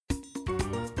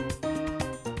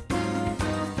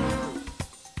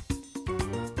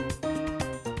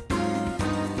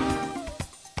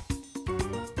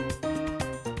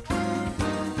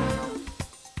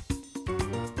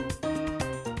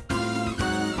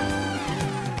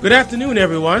Good afternoon,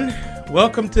 everyone.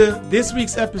 Welcome to this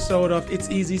week's episode of It's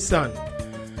Easy, Son.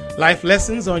 Life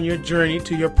lessons on your journey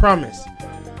to your promise.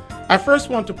 I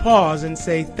first want to pause and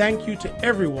say thank you to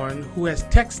everyone who has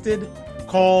texted,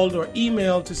 called, or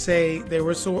emailed to say they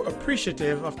were so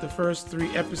appreciative of the first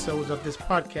 3 episodes of this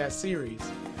podcast series.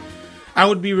 I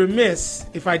would be remiss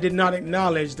if I did not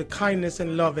acknowledge the kindness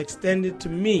and love extended to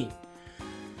me.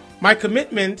 My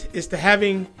commitment is to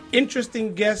having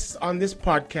interesting guests on this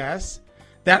podcast.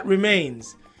 That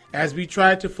remains as we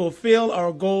try to fulfill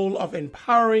our goal of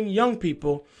empowering young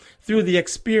people through the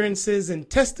experiences and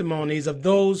testimonies of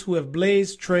those who have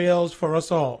blazed trails for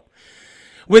us all.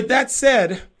 With that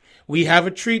said, we have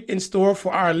a treat in store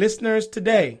for our listeners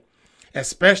today,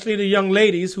 especially the young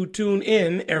ladies who tune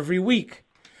in every week.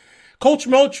 Coach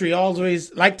Moultrie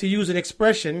always liked to use an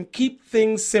expression, keep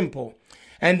things simple.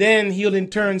 And then he'll in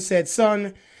turn said,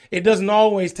 son, it doesn't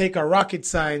always take a rocket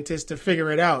scientist to figure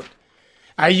it out.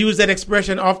 I use that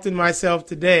expression often myself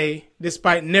today,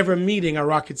 despite never meeting a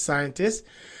rocket scientist.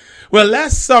 Well,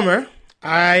 last summer,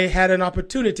 I had an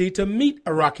opportunity to meet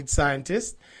a rocket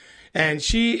scientist, and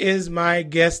she is my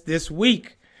guest this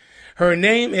week. Her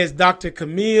name is Dr.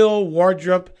 Camille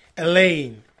Wardrop,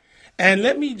 Alleyne. And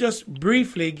let me just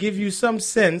briefly give you some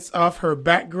sense of her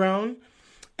background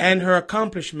and her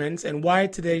accomplishments and why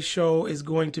today's show is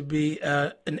going to be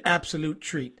an absolute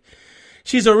treat.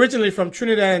 She's originally from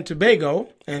Trinidad and Tobago,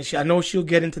 and I know she'll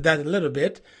get into that in a little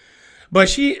bit. But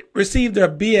she received her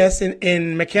BS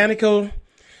in Mechanical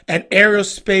and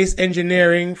Aerospace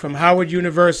Engineering from Howard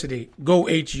University, go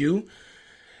HU,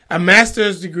 a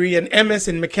master's degree and MS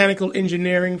in Mechanical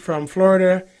Engineering from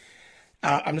Florida,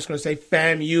 I'm just going to say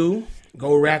FAMU,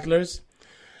 go Rattlers,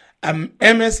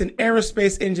 MS in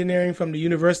Aerospace Engineering from the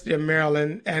University of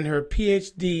Maryland, and her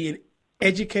PhD in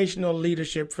Educational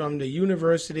Leadership from the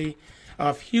University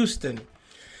of Houston.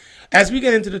 As we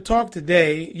get into the talk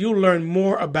today, you'll learn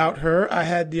more about her. I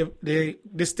had the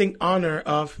distinct honor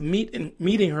of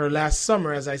meeting her last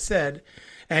summer, as I said,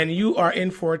 and you are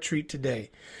in for a treat today.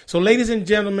 So, ladies and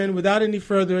gentlemen, without any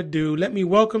further ado, let me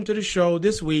welcome to the show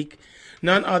this week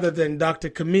none other than Dr.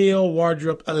 Camille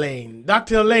Wardrop Alleyne.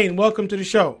 Dr. Alleyne, welcome to the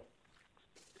show.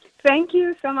 Thank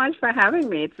you so much for having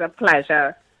me. It's a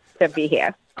pleasure to be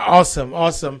here.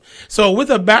 Awesome. So with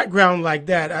a background like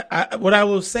that, what I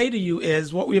will say to you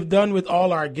is what we've done with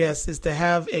all our guests is to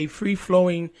have a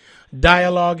free-flowing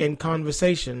dialogue and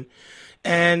conversation.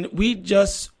 And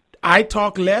I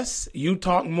talk less, you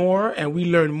talk more, and we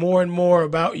learn more and more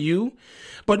about you.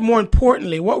 But more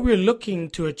importantly, what we're looking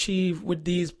to achieve with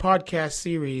these podcast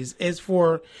series is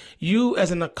for you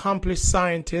as an accomplished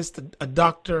scientist, a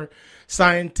doctor,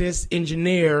 scientist,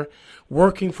 engineer,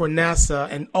 working for NASA,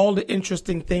 and all the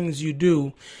interesting things you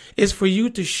do, is for you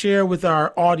to share with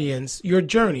our audience your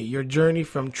journey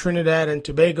from Trinidad and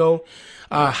Tobago,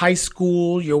 high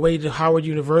school, your way to Howard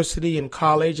University and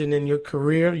college, and then your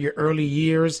career, your early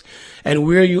years, and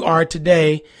where you are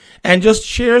today, and just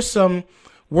share some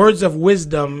words of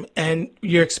wisdom and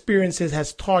your experiences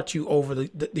has taught you over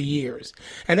the years.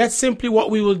 And that's simply what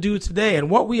we will do today. And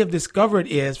what we have discovered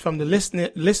is from the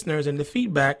listeners and the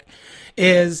feedback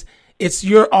is it's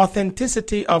your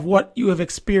authenticity of what you have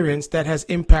experienced that has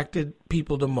impacted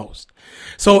people the most.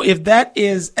 So if that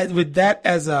is, with that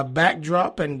as a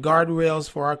backdrop and guardrails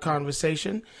for our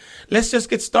conversation, let's just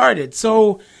get started.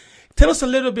 So tell us a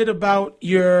little bit about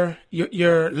your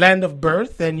land of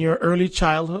birth and your early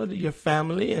childhood, your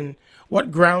family, and what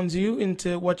grounds you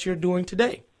into what you're doing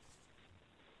today.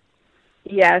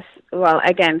 Yes. Well,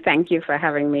 again, thank you for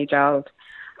having me, Gerald.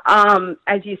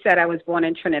 As you said, I was born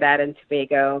in Trinidad and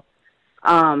Tobago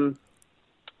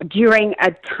during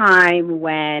a time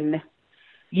when,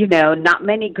 not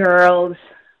many girls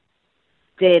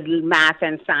did math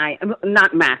and science,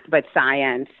 not math, but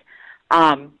science.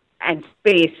 And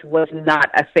space was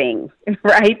not a thing,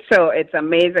 right? So it's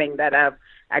amazing that I've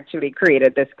actually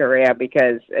created this career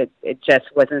because it just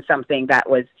wasn't something that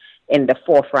was in the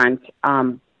forefront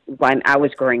when I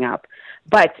was growing up.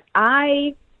 But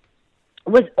I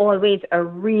was always a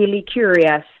really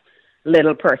curious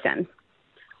little person.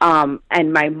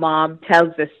 And my mom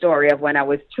tells the story of when I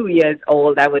was 2 years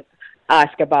old, I would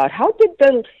ask about how did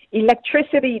the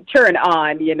electricity turn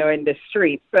on, in the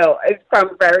street. So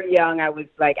from very young, I was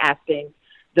like asking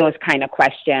those kind of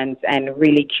questions and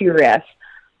really curious.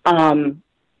 And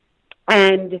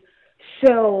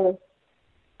so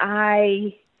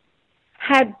I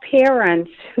had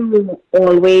parents who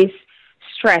always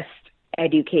stressed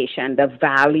education, the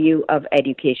value of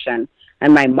education.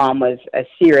 And my mom was a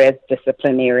serious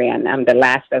disciplinarian. I'm the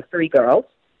last of 3 girls.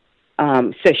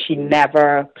 So she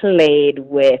never played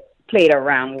with played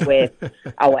around with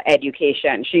our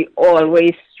education. She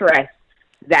always stressed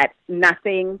that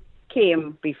nothing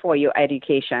came before your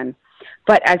education.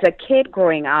 But as a kid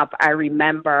growing up, I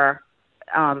remember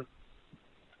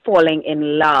falling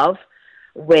in love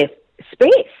with space.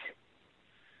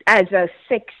 As a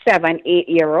 6, 7,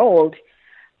 8-year-old,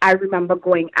 I remember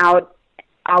going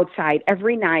outside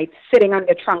every night, sitting on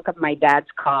the trunk of my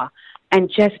dad's car, and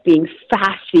just being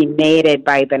fascinated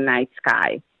by the night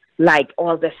sky, like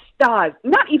all the stars,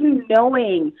 not even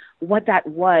knowing what that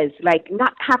was, like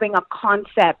not having a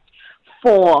concept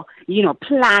for,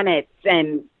 planets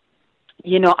and,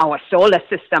 our solar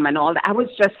system and all that. I was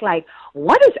just like,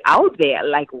 what is out there?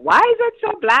 Like, why is it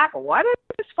so black? What are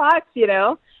the spots,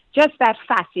 Just that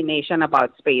fascination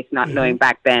about space, not knowing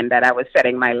back then that I was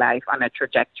setting my life on a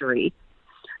trajectory.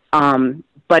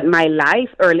 But my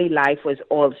early life was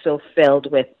also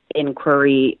filled with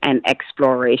inquiry and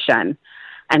exploration.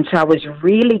 And so I was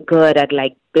really good at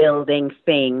like building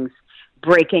things,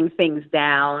 breaking things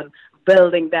down,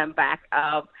 building them back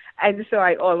up. And so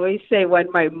I always say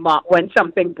when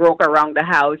something broke around the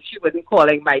house, she wasn't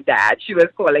calling my dad. She was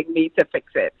calling me to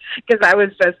fix it. Because I was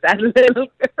just that little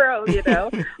girl,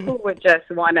 who would just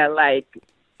want to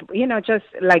just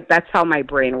like that's how my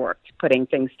brain worked, putting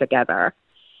things together.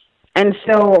 And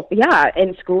so,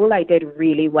 in school, I did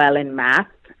really well in math,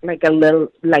 like a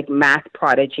little, math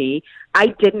prodigy. I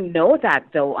didn't know that,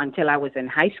 though, until I was in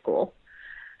high school.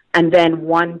 And then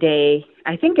one day,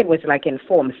 I think it was like in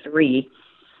Form 3,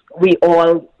 we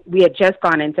had just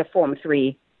gone into Form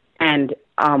 3, and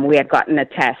we had gotten a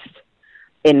test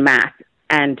in math,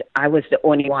 and I was the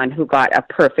only one who got a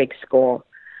perfect score.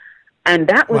 And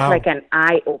that was like an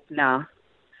eye-opener.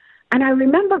 And I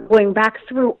remember going back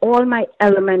through all my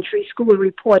elementary school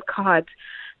report cards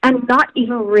and not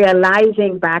even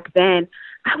realizing back then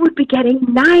I would be getting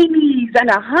 90s and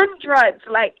 100s.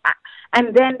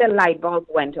 And then the light bulb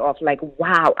went off like,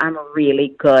 wow, I'm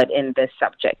really good in this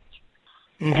subject.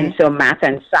 Mm-hmm. And so math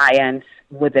and science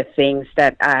were the things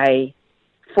that I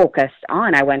focused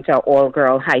on. I went to an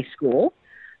all-girl high school,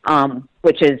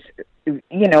 which is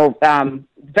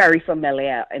very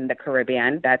familiar in the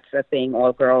Caribbean. That's a thing,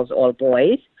 all girls, all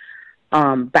boys.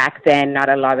 Back then, not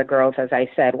a lot of girls, as I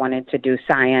said, wanted to do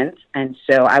science. And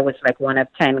so I was like one of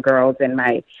 10 girls in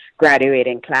my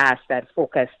graduating class that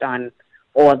focused on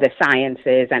all the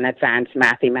sciences and advanced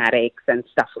mathematics and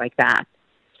stuff like that.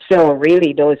 So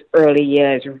really, those early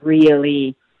years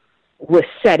really were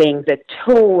setting the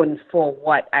tone for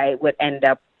what I would end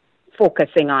up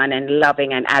focusing on and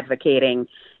loving and advocating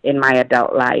in my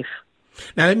adult life.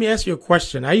 Now, let me ask you a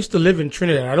question. I used to live in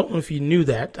Trinidad. I don't know if you knew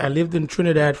that. I lived in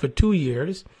Trinidad for 2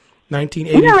 years,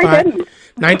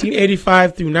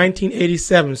 1985 through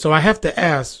 1987. So I have to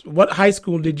ask, what high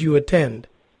school did you attend?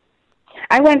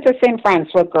 I went to St.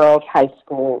 Francois Girls High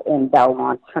School in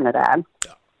Belmont, Trinidad.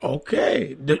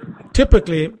 Okay.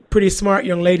 Typically, pretty smart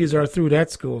young ladies are through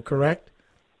that school, correct?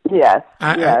 Yes.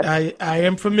 I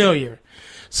am familiar.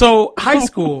 So high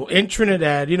school in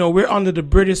Trinidad, we're under the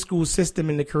British school system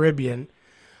in the Caribbean.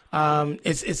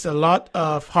 It's a lot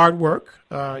of hard work,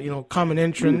 common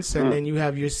entrance, and then you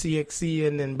have your CXC,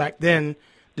 and then back then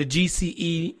the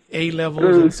GCE, A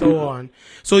levels, and so on.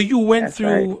 So you went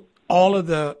through all of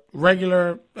the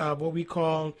regular, what we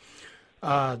call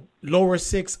lower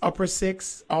 6, upper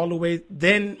 6, all the way,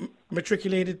 then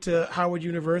matriculated to Howard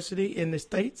University in the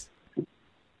States?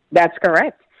 That's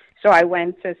correct. So I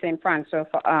went to St. Francois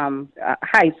for,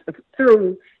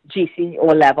 through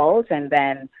GCO levels, and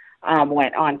then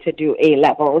went on to do A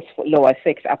levels, lower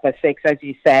 6, upper 6, as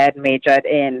you said, majored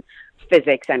in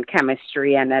physics and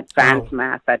chemistry and advanced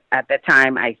math at the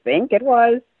time, I think it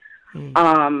was.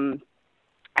 And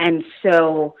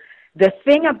so the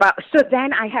thing so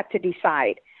then I had to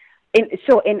decide. In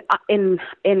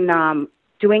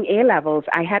doing A levels,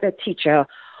 I had a teacher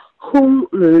who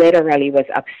literally was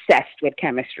obsessed with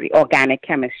chemistry, organic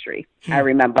chemistry. I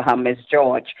remember her, Miss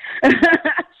George.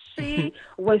 She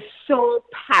was so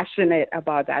passionate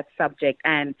about that subject,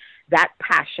 and that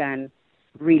passion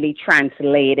really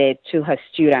translated to her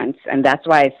students. And that's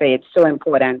why I say it's so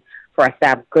important for us to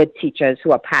have good teachers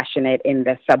who are passionate in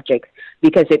the subjects,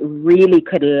 because it really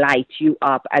could light you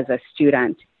up as a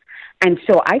student. And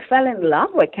so I fell in love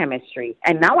with chemistry.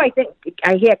 And now I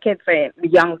hear kids saying,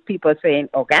 young people saying,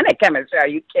 organic chemistry, are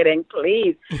you kidding?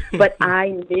 Please. But I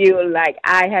knew,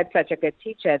 I had such a good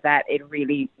teacher that it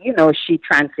really, she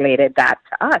translated that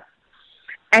to us.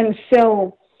 And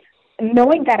so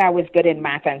knowing that I was good in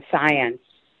math and science,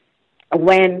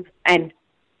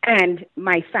 and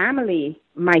my family,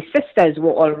 my sisters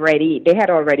they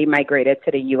had already migrated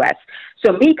to the U.S.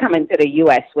 So me coming to the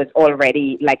U.S. was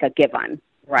already like a given.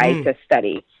 right, to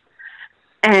study.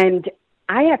 And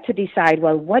I had to decide,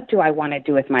 well, what do I want to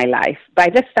do with my life? By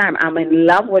this time, I'm in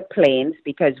love with planes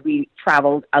because we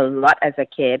traveled a lot as a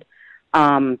kid,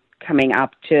 coming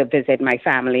up to visit my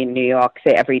family in New York.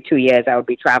 Say every 2 years I would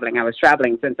be traveling. I was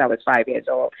traveling since I was 5 years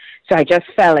old. So I just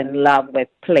fell in love with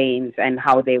planes and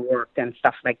how they worked and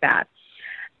stuff like that.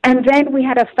 And then we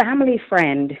had a family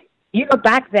friend. You know,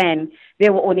 back then,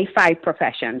 there were only 5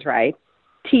 professions, right?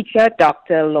 Teacher,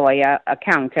 doctor, lawyer,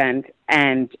 accountant,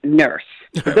 and nurse.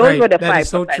 Those right. were the that 5 is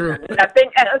so professions. true.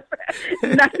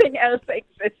 Nothing else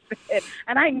existed.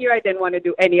 And I knew I didn't want to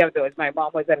do any of those. My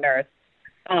mom was a nurse.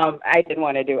 I didn't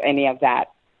want to do any of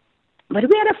that. But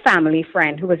we had a family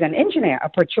friend who was an engineer, a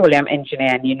petroleum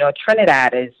engineer. And you know,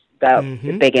 Trinidad is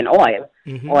big in oil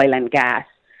and gas.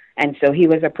 And so he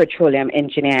was a petroleum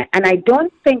engineer. And I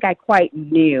don't think I quite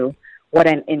knew what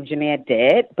an engineer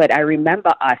did, but I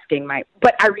remember I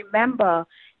remember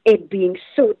it being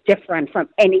so different from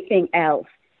anything else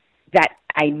that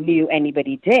I knew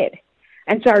anybody did.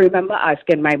 And so I remember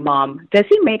asking my mom, does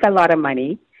he make a lot of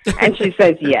money? And she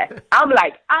says, yes. I'm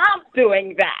like, I'm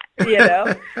doing that, you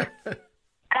know?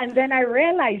 And then I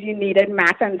realized you needed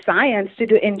math and science to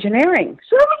do engineering.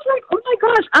 So I was like, oh my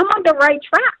gosh, I'm on the right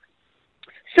track.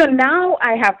 So now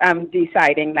I'm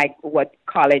deciding like what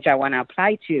college I want to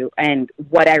apply to and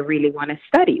what I really want to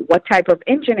study, what type of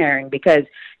engineering, because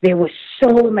there were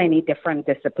so many different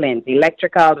disciplines,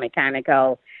 electrical,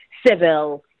 mechanical,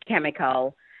 civil,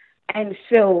 chemical. And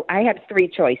so I had 3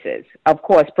 choices. Of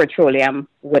course, petroleum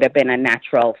would have been a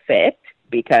natural fit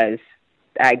because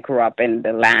I grew up in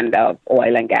the land of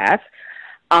oil and gas.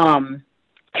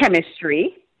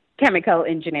 Chemistry, chemical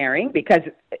engineering, because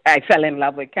I fell in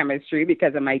love with chemistry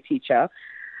because of my teacher.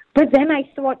 But then I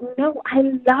thought, no, I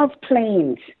love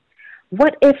planes.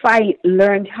 What if I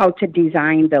learned how to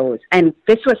design those? And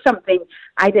this was something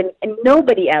and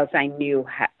nobody else I knew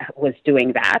was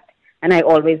doing that. And I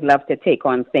always love to take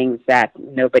on things that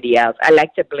nobody else. I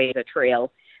like to blaze a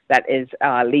trail that is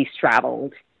least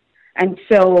traveled. And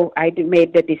so I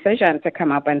made the decision to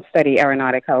come up and study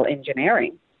aeronautical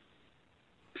engineering.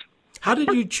 How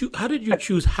did you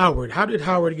choose Howard? How did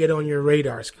Howard get on your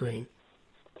radar screen?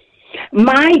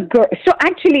 So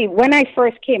actually, when I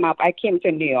first came up, I came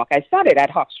to New York. I started at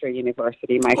Hofstra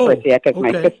University my first year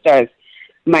because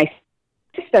my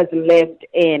sisters lived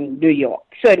in New York.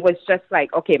 So it was just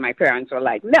like, okay, my parents were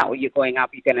like, no, you're going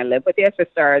up, you're going to live with your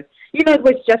sisters. You know, it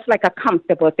was just like a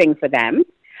comfortable thing for them.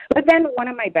 But then one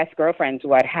of my best girlfriends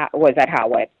was at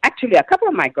Howard. Actually, a couple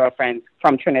of my girlfriends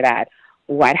from Trinidad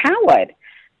were at Howard.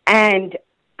 And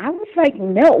I was like,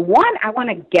 no, one, I want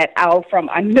to get out from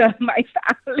under my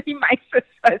family, my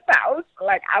sister's house.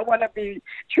 Like, I want to be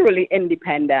truly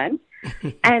independent.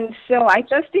 And so I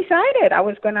just decided I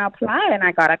was going to apply, and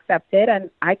I got accepted. And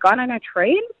I got on a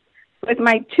train with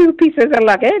my 2 pieces of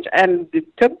luggage and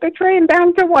took the train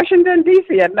down to Washington,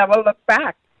 D.C. and never looked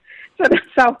back. So that's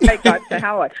how I got to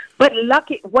Howard. But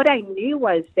what I knew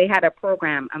was they had a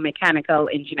program, a mechanical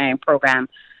engineering program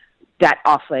that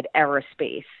offered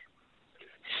aerospace.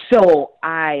 So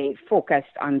I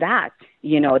focused on that,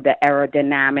 you know, the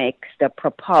aerodynamics, the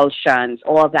propulsions,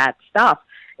 all that stuff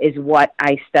is what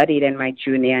I studied in my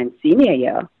junior and senior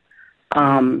year.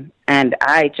 And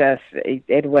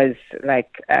it was like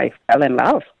I fell in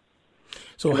love.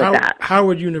 So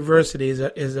Howard University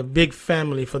is a big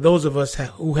family for those of us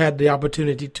who had the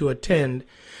opportunity to attend.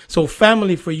 So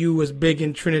family for you was big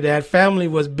in Trinidad. Family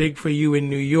was big for you in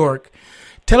New York.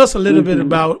 Tell us a little bit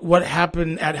about what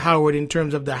happened at Howard in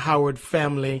terms of the Howard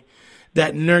family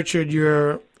that nurtured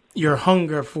your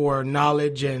hunger for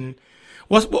knowledge, and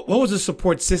what was the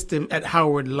support system at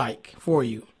Howard like for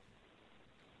you?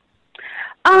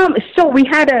 So we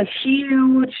had a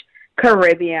huge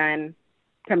Caribbean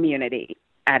community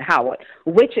at Howard,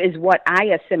 which is what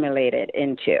I assimilated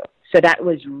into. So that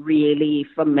was really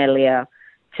familiar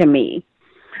to me.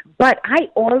 But I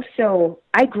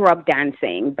grew up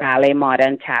dancing, ballet,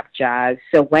 modern, tap, jazz.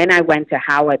 So when I went to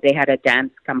Howard, they had a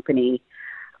dance company.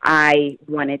 I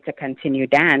wanted to continue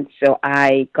dance, so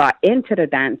I got into the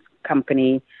dance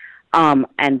company,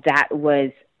 and that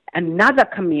was another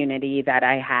community that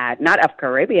I had, not of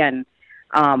Caribbean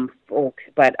folks,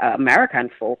 but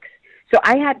American folks. So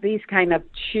I had these kind of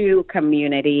 2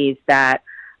 communities that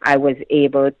I was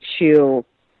able to,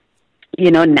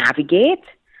 you know, navigate.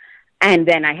 And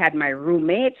then I had my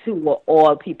roommates who were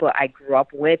all people I grew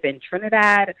up with in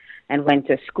Trinidad and went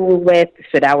to school with.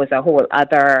 So that was a whole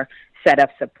other set of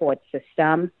support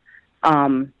system.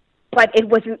 But it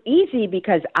wasn't easy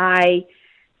because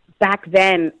back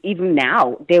then, even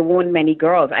now, there weren't many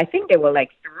girls. I think there were like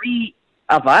 3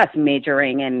 of us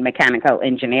majoring in mechanical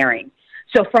engineering.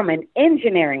 So from an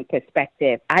engineering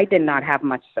perspective, I did not have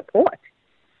much support.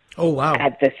 Oh, wow.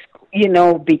 At this,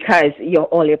 because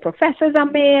all your professors are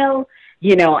male,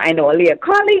 and all your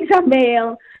colleagues are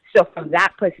male. So from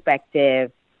that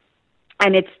perspective,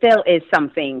 and it still is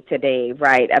something today,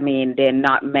 right? I mean, there are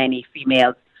not many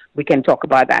females. We can talk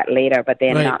about that later, but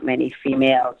there are not many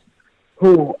females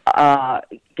who are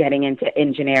getting into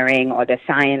engineering or the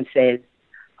sciences.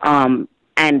 And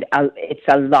it's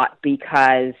a lot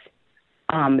because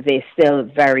they're still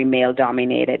very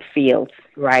male-dominated fields,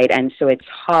 right? And so it's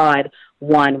hard,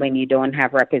 one, when you don't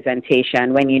have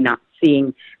representation, when you're not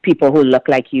seeing people who look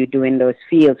like you doing those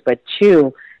fields, but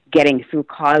two, getting through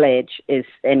college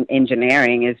in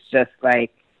engineering is just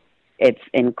like, it's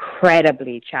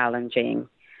incredibly challenging.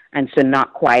 And so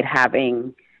not quite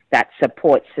having that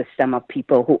support system of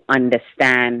people who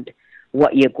understand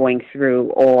what you're going through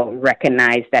or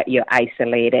recognize that you're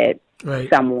isolated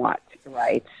somewhat,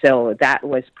 right? So that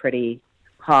was pretty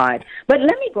hard. But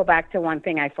let me go back to one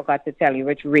thing I forgot to tell you,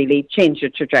 which really changed the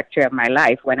trajectory of my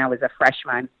life when I was a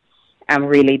freshman. I'm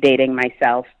really dating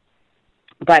myself.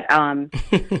 But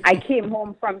I came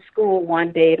home from school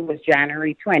one day. It was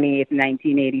January 28th,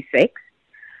 1986.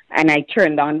 And I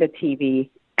turned on the TV,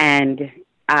 and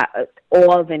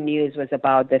all the news was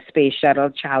about the Space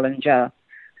Shuttle Challenger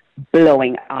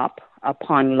blowing up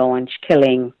upon launch,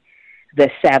 killing the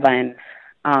 7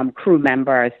 crew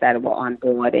members that were on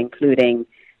board, including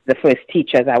the first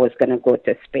teachers I was going to go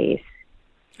to space.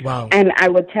 Wow. And I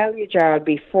would tell you, Gerald,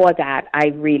 before that, I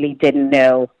really didn't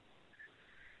know,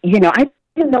 I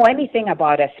didn't know anything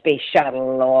about a space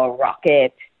shuttle or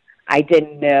rocket. I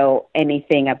didn't know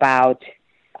anything about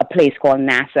a place called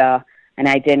NASA, and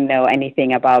I didn't know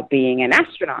anything about being an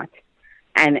astronaut.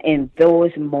 And in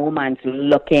those moments,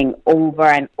 looking over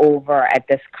and over at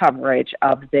this coverage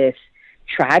of this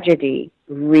tragedy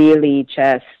really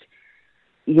just,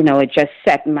 it just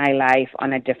set my life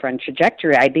on a different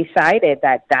trajectory. I decided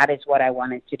that is what I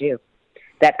wanted to do,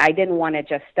 that I didn't want to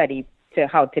just study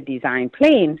how to design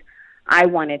planes. I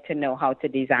wanted to know how to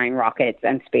design rockets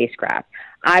and spacecraft.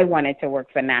 I wanted to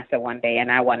work for NASA one day,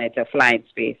 and I wanted to fly in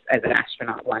space as an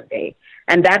astronaut one day.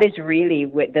 And that is really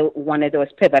one of those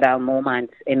pivotal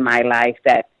moments in my life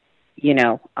that,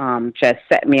 just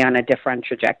set me on a different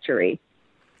trajectory.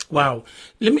 Wow.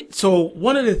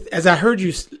 As I heard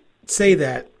you say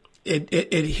that,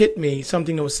 it hit me,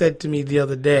 something that was said to me the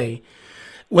other day.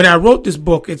 When I wrote this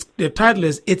book, the title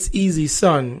is It's Easy,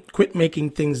 Son, Quit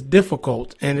Making Things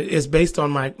Difficult. And it is based on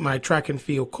my track and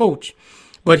field coach.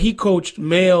 But he coached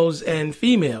males and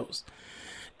females.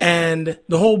 And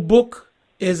the whole book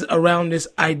is around this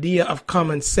idea of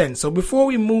common sense. So before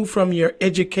we move from your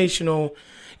educational,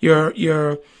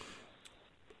 your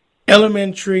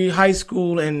elementary, high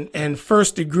school, and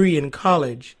first degree in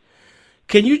college,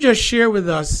 can you just share with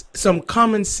us some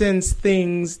common sense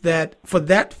things that for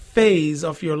that phase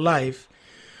of your life,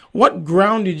 what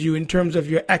grounded you in terms of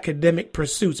your academic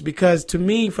pursuits? Because to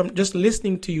me, from just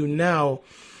listening to you now,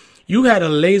 you had a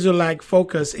laser-like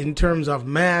focus in terms of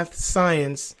math,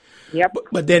 science, Yep.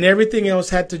 But then everything else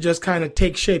had to just kind of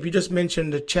take shape. You just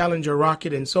mentioned the Challenger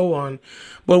rocket and so on.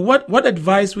 But what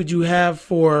advice would you have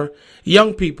for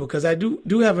young people? Because I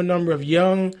do have a number of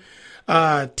young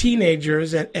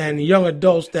teenagers and young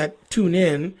adults that tune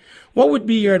in. What would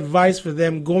be your advice for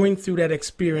them going through that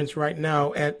experience right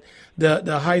now at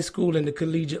the high school and the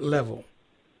collegiate level?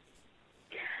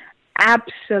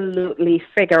 Absolutely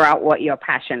figure out what your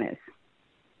passion is.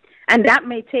 And that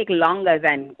may take longer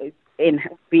than in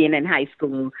being in high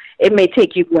school. It may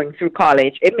take you going through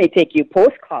college. It may take you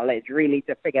post-college, really,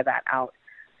 to figure that out.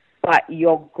 But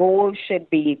your goal should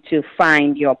be to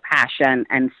find your passion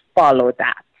and follow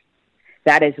that.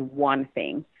 That is one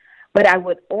thing. But I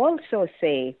would also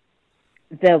say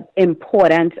the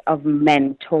importance of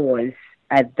mentors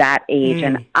at that age.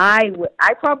 And I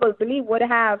probably would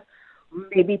have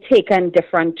maybe taken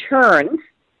different turns,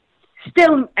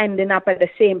 still ending up at the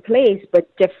same place,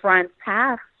 but different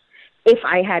paths. If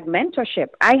I had mentorship,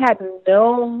 I had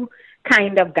no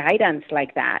kind of guidance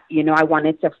like that. You know, I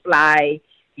wanted to fly,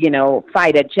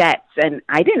 fighter jets, and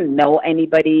I didn't know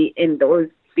anybody in those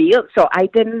fields. So I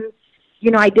didn't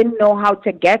know how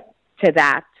to get to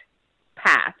that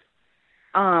path.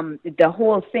 The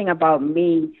whole thing about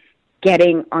me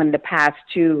getting on the path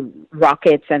to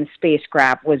rockets and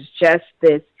spacecraft was just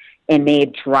this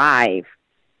innate drive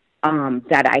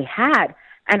that I had.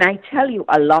 And I tell you,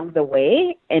 along the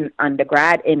way, in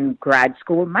undergrad, in grad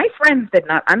school, my friends did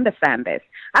not understand this.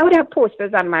 I would have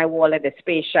posters on my wall of the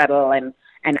space shuttle and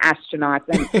astronauts,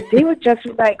 and they were just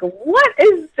like, what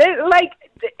is this? Like,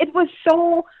 it was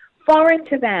so foreign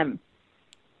to them.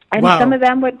 And Wow. some of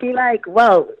them would be like,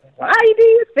 well, why do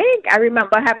you think? I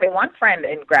remember having one friend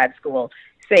in grad school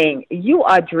saying, you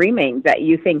are dreaming that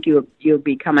you think you'll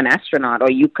become an astronaut,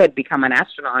 or you could become an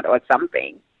astronaut or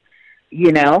something,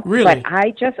 you know? Really? But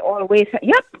I just always,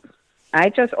 I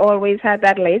just always had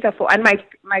that laser focus. And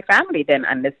my family didn't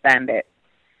understand it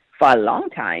for a long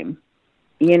time,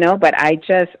 you know, but I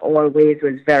just always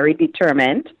was very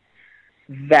determined,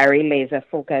 very laser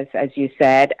focused, as you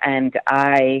said, and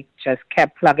I just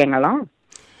kept plugging along.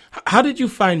 How did you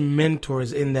find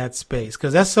mentors in that space?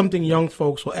 Because that's something young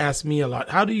folks will ask me a lot.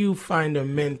 How do you find a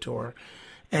mentor?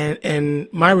 And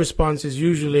my response is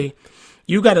usually,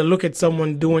 you got to look at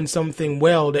someone doing something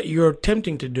well that you're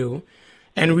attempting to do,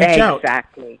 and reach out.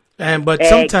 Exactly. But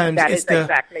sometimes it's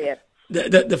exactly it.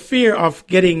 the fear of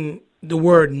getting the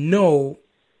word no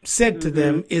said to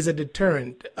them is a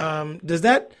deterrent.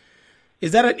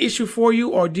 Is that an issue for you,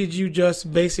 or did you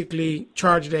just basically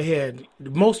charge ahead? The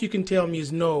most you can tell me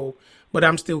is no, but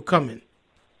I'm still coming.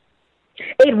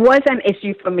 It was an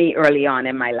issue for me early on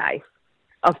in my life.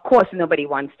 Of course, nobody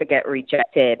wants to get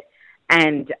rejected.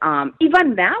 And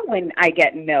even now when I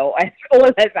get no, as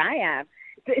old as I am,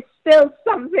 it's still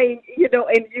something, you know,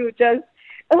 and you just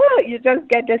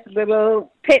get this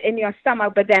little pit in your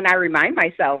stomach. But then I remind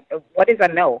myself, what is a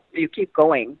no? You keep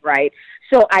going, right?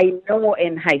 So I know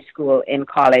in high school, in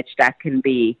college, that could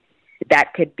be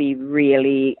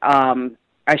really a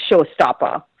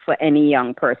showstopper for any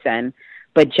young person.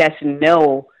 But just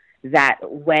know that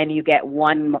when you get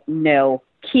one no,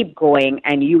 keep going,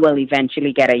 and you will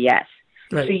eventually get a yes.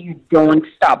 Right. So you don't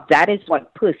stop. That is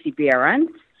what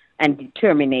perseverance and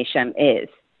determination is.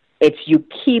 It's you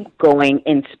keep going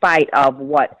in spite of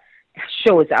what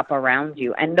shows up around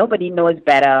you. And nobody knows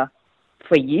better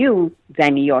for you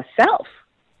than yourself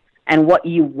and what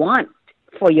you want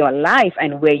for your life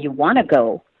and where you want to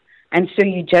go. And so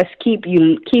you just keep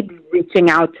reaching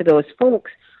out to those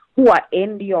folks who are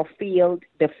in your field,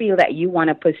 the field that you want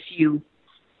to pursue.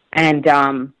 And,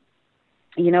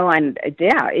 you're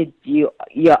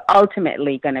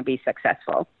ultimately going to be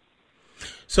successful.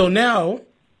 So now,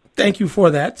 thank you for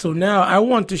that. So now I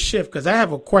want to shift because I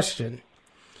have a question.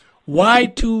 Why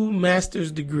 2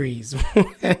 master's degrees?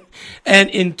 And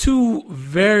in 2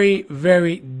 very,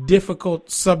 very difficult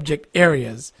subject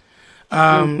areas.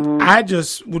 I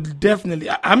just would definitely,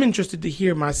 I'm interested to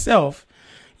hear myself.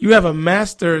 You have a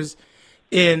master's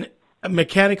in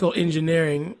mechanical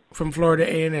engineering from Florida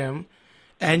A&M,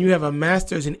 and you have a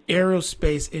master's in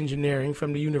aerospace engineering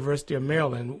from the University of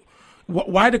Maryland.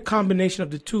 Why the combination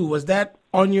of the 2? Was that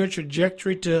on your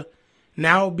trajectory to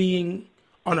now being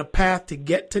on a path to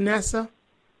get to NASA?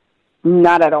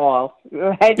 Not at all.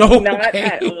 Right? Oh, Not okay.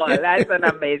 at all. That's an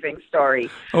amazing story.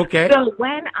 Okay. So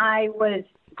when I was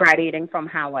graduating from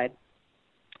Howard,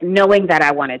 knowing that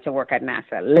I wanted to work at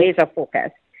NASA, laser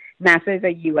focused. NASA is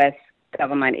a U.S.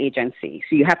 government agency,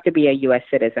 so you have to be a U.S.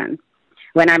 citizen.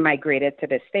 When I migrated to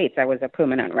the States, I was a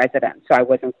permanent resident, so I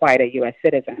wasn't quite a U.S.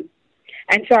 citizen.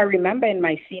 And so I remember in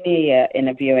my senior year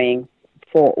interviewing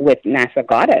with NASA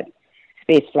Goddard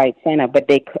Space Flight Center, but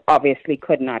they obviously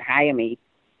could not hire me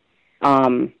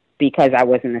because I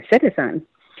wasn't a citizen.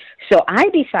 So I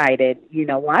decided, you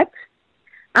know what?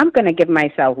 I'm going to give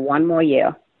myself one more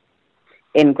year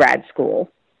in grad school.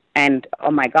 And,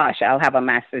 oh, my gosh, I'll have a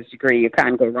master's degree. You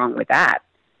can't go wrong with that.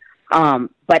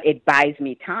 But it buys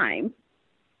me time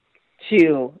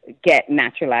to get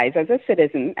naturalized as a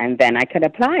citizen, and then I could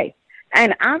apply.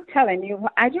 And I'm telling you,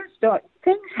 I just thought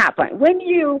things happen. When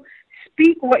you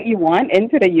speak what you want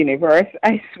into the universe,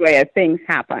 I swear things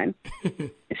happen.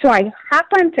 So I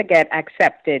happened to get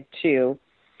accepted to,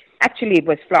 actually it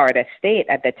was Florida State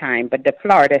at the time, but the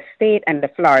Florida State and the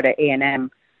Florida A&M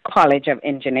College of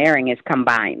Engineering is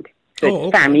combined. So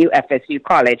it's FAMU FSU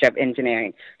College of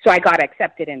Engineering. So I got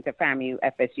accepted into FAMU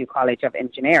FSU College of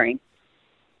Engineering.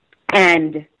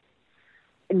 And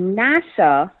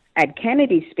NASA at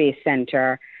Kennedy Space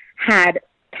Center had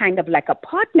kind of like a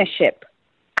partnership.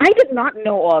 I did not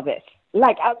know all this.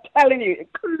 Like, I'm telling you,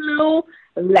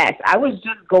 clueless. I was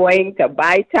just going to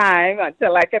buy time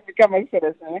until I could become a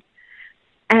citizen.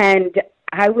 And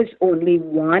I was only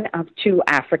one of 2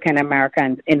 African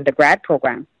Americans in the grad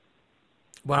program.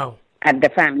 Wow. At the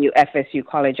FAMU FSU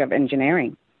College of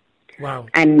Engineering. Wow.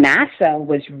 And NASA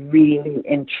was really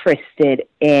interested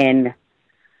in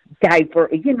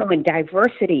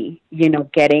diversity,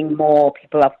 getting more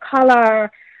people of color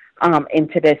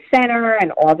into the center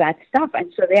and all that stuff.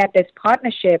 And so they had this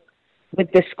partnership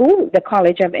with the school, the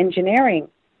College of Engineering.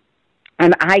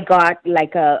 And I got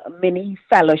like a mini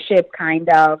fellowship kind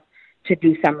of to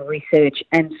do some research.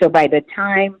 And so by the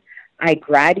time I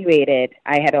graduated,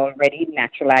 I had already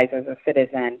naturalized as a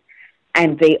citizen,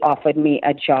 and they offered me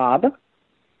a job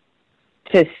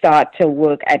to start to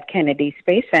work at Kennedy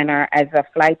Space Center as a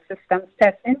flight systems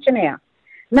test engineer.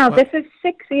 Now, Wow. this is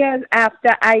 6 years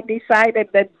after I decided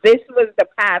that this was the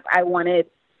path I wanted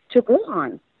to go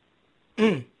on.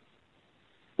 Mm.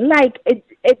 Like,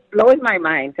 it blows my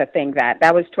mind to think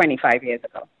that was 25 years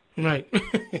ago. Right.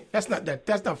 That's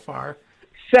not far.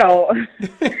 So,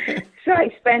 so I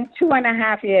spent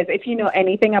 2.5 years. If you know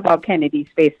anything about Kennedy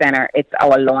Space Center, it's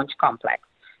our launch complex.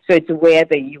 So it's where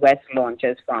the U.S.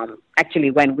 launches from,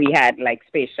 actually, when we had, like,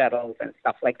 space shuttles and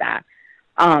stuff like that.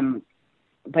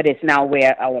 But it's now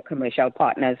where our commercial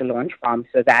partners launch from.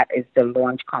 So that is the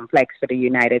launch complex for the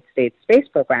United States space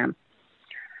program.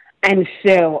 And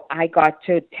so I got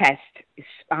to test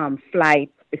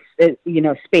flight,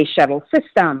 space shuttle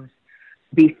systems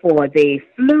before they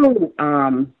flew,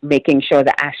 making sure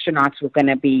the astronauts were going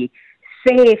to be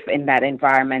safe in that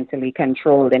environmentally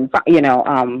controlled,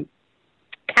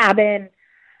 cabin.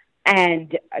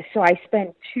 And so I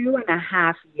spent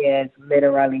 2.5 years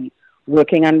literally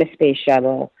working on the space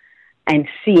shuttle and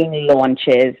seeing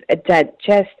launches that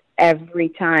just every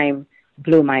time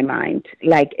blew my mind.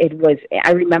 Like, it was,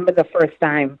 I remember the first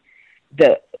time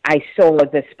I saw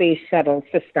the space shuttle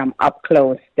system up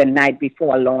close the night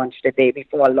before launch, the day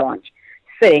before launch,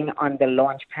 sitting on the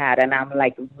launch pad, and I'm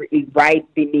like right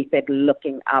beneath it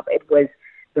looking up. It was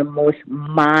the most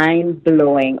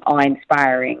mind-blowing,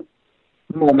 awe-inspiring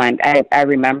moment. I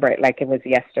remember it like it was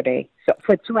yesterday. So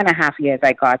for 2.5 years,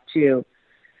 I got to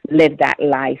live that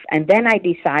life. And then I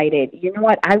decided, you know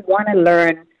what, I want to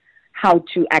learn how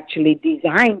to actually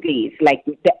design these, like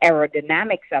the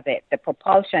aerodynamics of it, the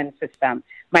propulsion system.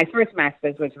 My first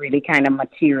master's was really kind of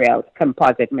materials,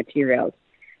 composite materials.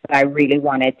 But I really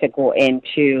wanted to go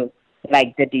into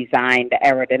like the design, the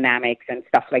aerodynamics and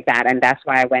stuff like that. And that's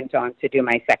why I went on to do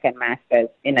my second master's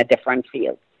in a different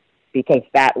field, because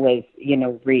that was,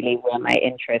 really where my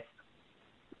interests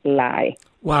lie.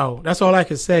 Wow. That's all I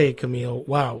can say, Camille.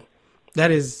 Wow.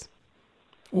 That is,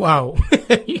 wow.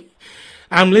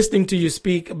 I'm listening to you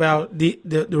speak about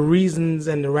the reasons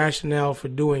and the rationale for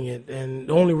doing it. And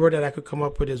the only word that I could come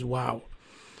up with is wow.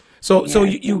 So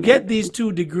you get these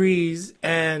 2 degrees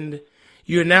and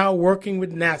you're now working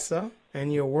with NASA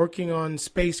and you're working on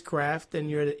spacecraft and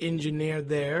you're the engineer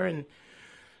there. And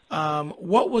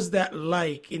what was that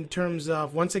like in terms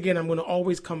of, once again, I'm going to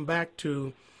always come back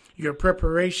to your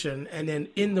preparation, and then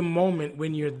in the moment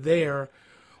when you're there,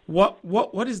 what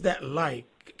is that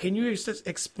like? Can you just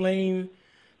explain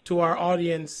to our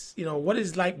audience, what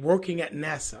it's like working at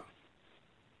NASA?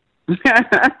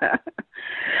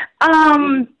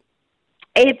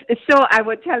 So I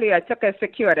would tell you, I took a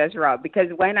circuitous route, because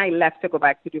when I left to go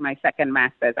back to do my second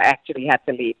master's, I actually had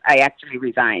to leave. I actually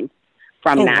resigned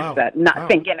from NASA,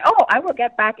 thinking, I will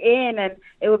get back in and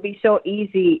it would be so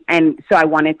easy. And so I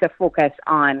wanted to focus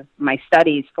on my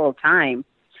studies full time,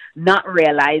 not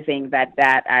realizing that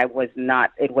it was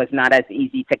not as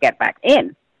easy to get back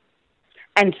in.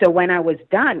 And so when I was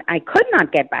done, I could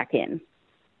not get back in,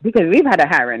 because we've had a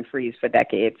hiring freeze for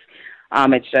decades.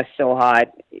 It's just so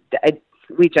hard. It's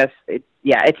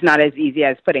not as easy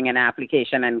as putting in an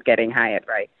application and getting hired,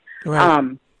 right?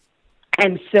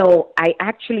 And so I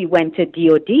actually went to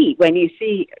DOD. When you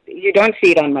don't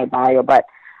see it on my bio, but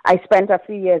I spent a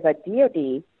few years at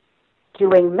DOD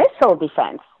doing missile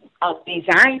defense,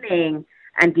 designing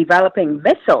and developing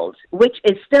missiles, which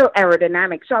is still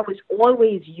aerodynamic. So I was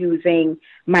always using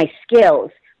my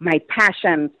skills, my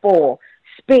passion for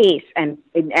space and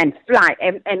fly,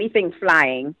 anything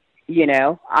flying,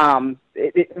 I've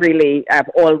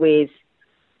always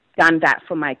done that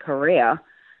for my career.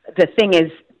 The thing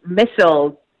is,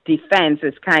 missile defense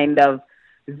is kind of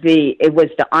it was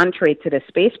the entree to the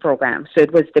space program. So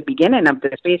it was the beginning of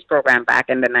the space program back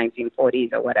in the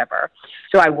 1940s or whatever.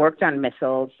 So I worked on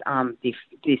missiles,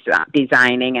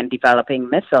 designing and developing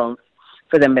missiles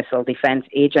for the Missile Defense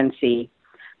Agency.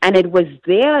 And it was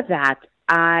there that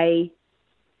I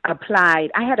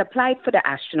applied. I had applied for the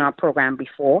astronaut program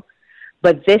before,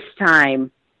 but this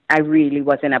time I really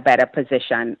was in a better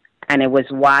position. And it was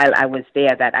while I was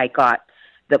there that I got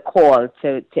the call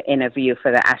to interview for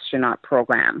the astronaut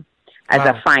program as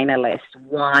a finalist,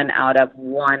 1 out of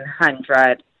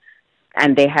 100.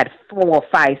 And they had 4,000 or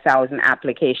 5,000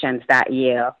 applications that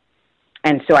year.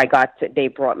 And so they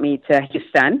brought me to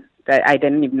Houston. I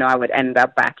didn't even know I would end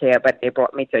up back here, but they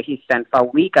brought me to Houston for a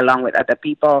week along with other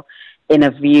people,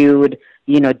 interviewed,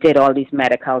 did all these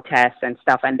medical tests and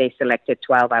stuff, and they selected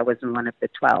 12. I was one of the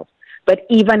 12. But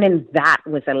even in that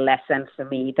was a lesson for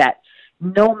me that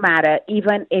no matter,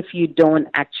 even if you don't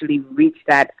actually reach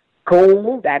that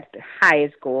goal, that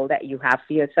highest goal that you have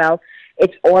for yourself,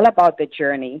 it's all about the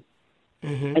journey.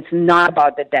 Mm-hmm. It's not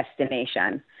about the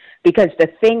destination. Because the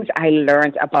things I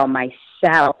learned about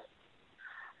myself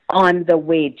on the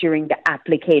way during the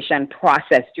application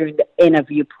process, during the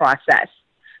interview process,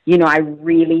 I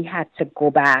really had to go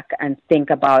back and think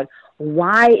about,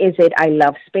 why is it I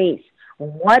love space?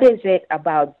 What is it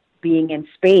about being in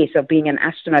space or being an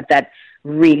astronaut that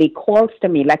really calls to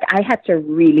me? Like, I had to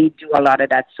really do a lot of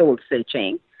that soul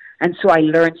searching. And so I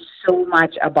learned so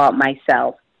much about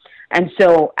myself. And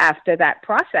so after that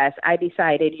process, I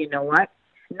decided, you know what?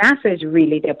 NASA is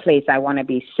really the place I want to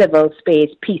be. Civil space,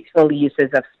 peaceful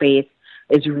uses of space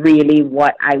is really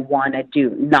what I want to do,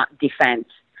 not defense.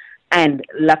 And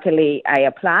luckily I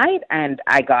applied and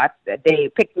they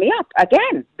picked me up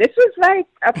again. This was like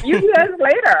a few years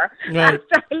later Right.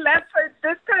 after I left for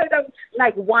this kind of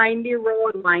like windy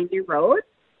road.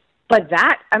 But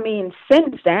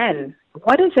since then,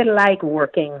 what is it like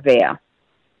working there?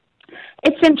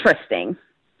 It's interesting.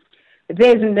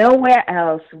 There's nowhere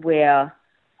else where,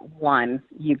 one,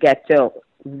 you get to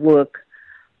work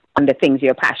on the things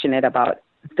you're passionate about.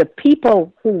 The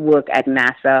people who work at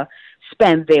NASA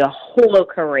spend their whole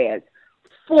careers,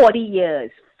 40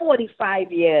 years,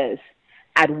 45 years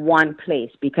at one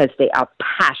place because they are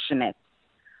passionate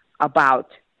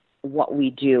about what we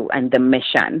do and the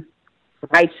mission,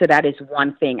 right? So that is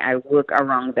one thing. I work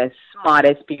around the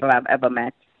smartest people I've ever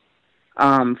met,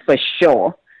 for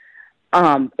sure.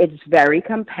 It's very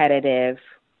competitive.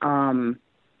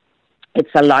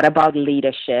 It's a lot about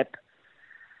leadership.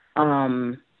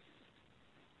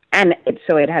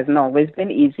 So it hasn't always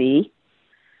been easy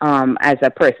as a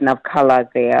person of color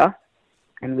there.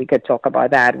 And we could talk about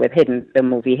that with the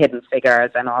movie Hidden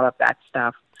Figures and all of that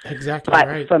stuff. Exactly. But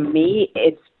right. for me,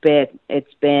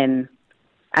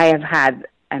 I have had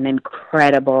an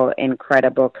incredible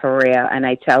career. And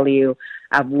I tell you,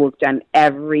 I've worked on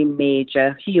every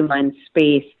major human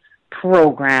space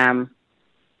program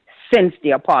since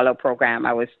the Apollo program.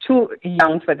 I was too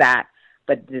young for that.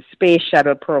 But the Space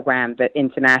Shuttle program, the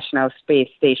International Space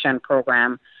Station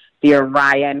program, the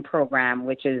Orion program,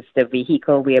 which is the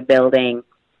vehicle we are building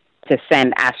to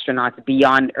send astronauts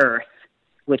beyond Earth,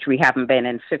 which we haven't been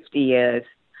in 50 years.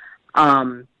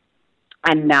 And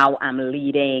now I'm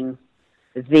leading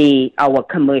our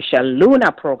commercial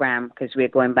lunar program, because we're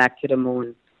going back to the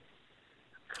moon,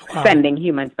 sending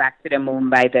humans back to the moon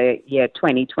by the year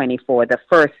 2024, the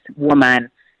first woman,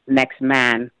 next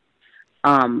man,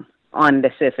 on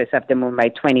the surface of the moon by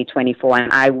 2024.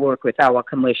 And I work with our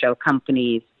commercial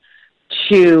companies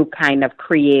to kind of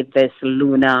create this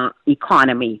lunar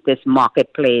economy, this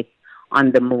marketplace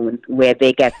on the moon, where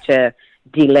they get to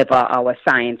deliver our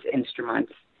science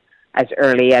instruments as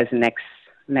early as next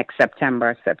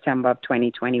September of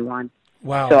 2021.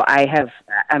 Wow. So I have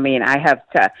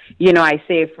to, I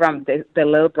say, from the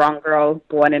little brown girl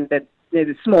born in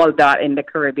the small dot in the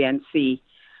Caribbean Sea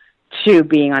to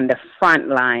being on the front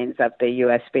lines of the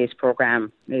U.S. space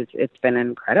program, it's been an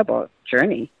incredible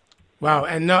journey. Wow.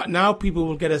 And now people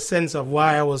will get a sense of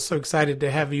why I was so excited to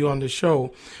have you on the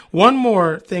show. One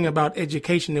more thing about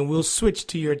education, and we'll switch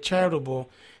to your charitable,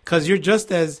 because you're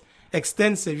just as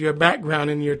extensive, your background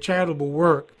in your charitable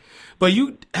work. But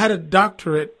you had a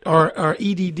doctorate or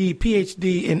EDD,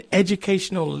 PhD in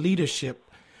educational leadership.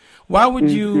 Why would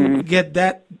you get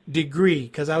that degree?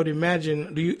 Because I would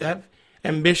imagine, do you have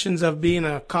ambitions of being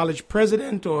a college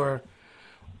president, or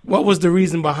what was the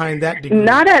reason behind that degree?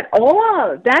 Not at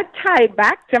all. That tied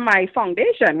back to my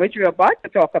foundation, which we're about to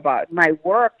talk about. My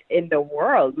work in the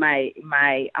world, my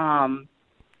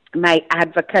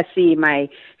advocacy, my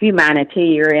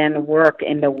humanitarian work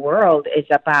in the world is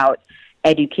about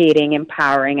educating,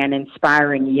 empowering, and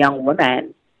inspiring young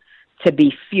women to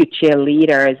be future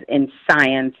leaders in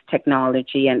science,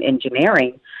 technology, and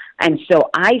engineering. And so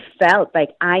I felt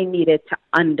like I needed to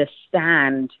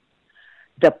understand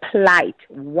the plight.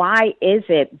 Why is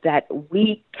it that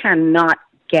we cannot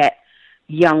get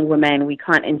young women, we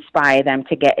can't inspire them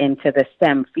to get into the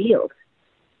STEM field,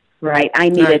 right? I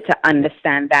needed to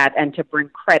understand that and to bring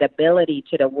credibility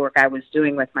to the work I was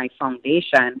doing with my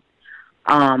foundation.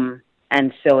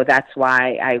 And so that's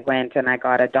why I went and I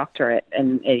got a doctorate.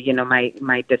 And,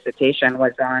 my dissertation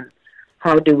was on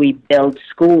how do we build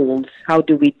schools, how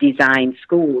do we design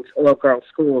schools, all-girl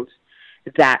schools,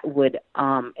 that would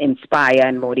inspire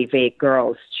and motivate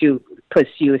girls to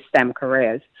pursue STEM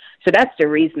careers. So that's the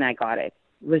reason I got it,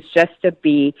 was just to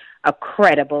be a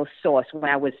credible source when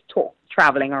I was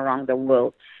traveling around the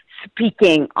world,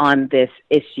 speaking on this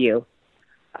issue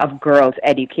of girls'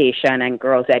 education and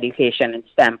girls' education in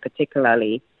STEM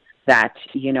particularly, that,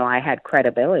 I had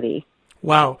credibility.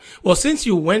 Wow. Well, since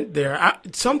you went there,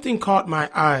 something caught my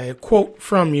eye. A quote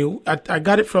from you. I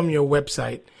got it from your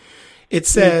website. It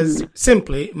says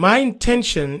simply, "My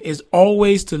intention is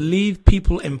always to leave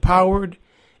people empowered,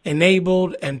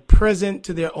 enabled, and present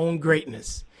to their own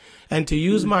greatness, and to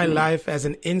use my life as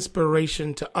an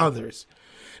inspiration to others."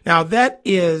 Now, that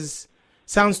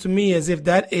sounds to me as if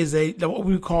that is what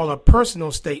we call a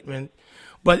personal statement,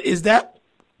 but is that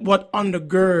what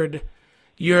undergird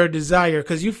your desire?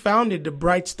 Because you founded the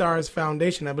Bright Stars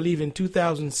Foundation, I believe, in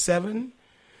 2007.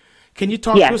 Can you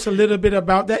talk to us a little bit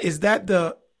about that? Is that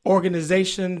the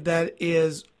organization that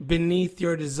is beneath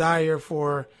your desire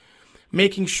for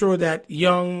making sure that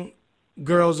young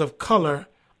girls of color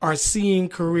are seeing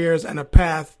careers and a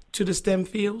path to the STEM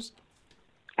fields?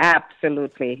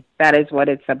 Absolutely. That is what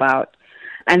it's about.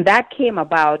 And that came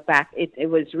about back, it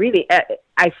was really,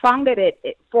 I founded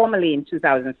it formally in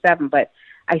 2007, but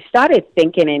I started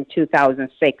thinking in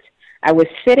 2006. I was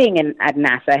sitting at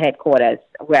NASA headquarters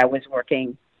where I was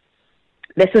working.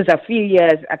 This was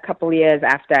a couple years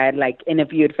after I had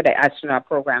interviewed for the astronaut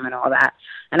program and all that.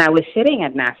 And I was sitting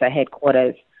at NASA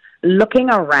headquarters looking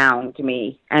around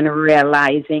me and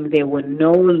realizing there were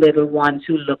no little ones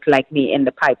who looked like me in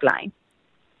the pipeline.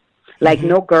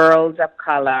 No girls of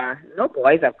color, no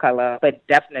boys of color, but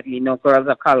definitely no girls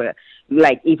of color,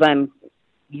 even,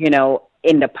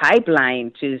 in the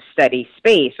pipeline to study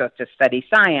space or to study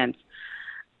science.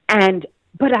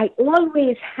 But I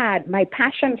always had my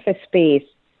passion for space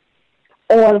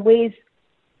always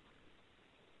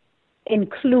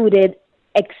included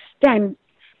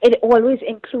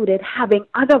having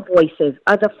other voices,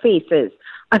 other faces,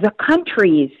 other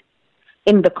countries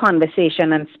in the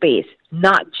conversation on space,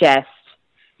 not just,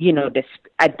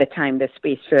 at the time, the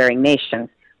spacefaring nations,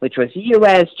 which was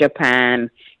U.S., Japan,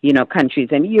 countries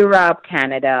in Europe,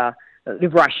 Canada,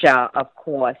 Russia, of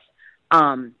course.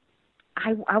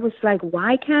 I was like,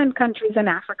 why can't countries in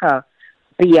Africa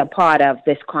be a part of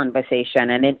this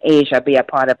conversation, and in Asia be a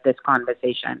part of this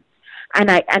conversation?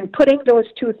 And putting those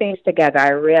two things together, I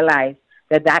realized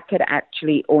that could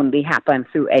actually only happen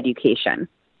through education.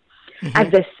 Mm-hmm.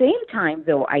 At the same time,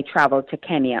 though, I traveled to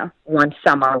Kenya one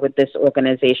summer with this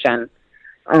organization.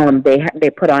 They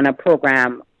put on a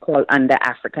program called Under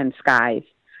African Skies.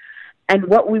 And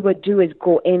what we would do is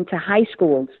go into high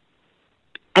schools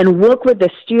and work with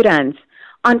the students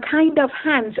on kind of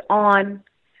hands-on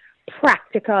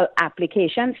practical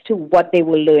applications to what they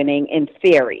were learning in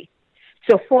theory.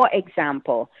 So, for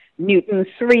example, Newton's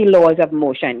 3 laws of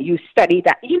motion, you study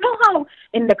that. You know how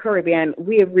in the Caribbean,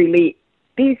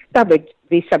 these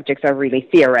subjects are really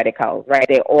theoretical, right?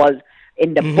 They're all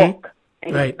in the book,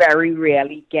 and you very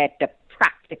rarely get the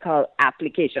practical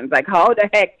applications. Like, how the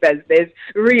heck does this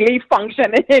really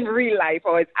function in real life,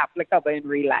 or is applicable in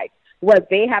real life? Well,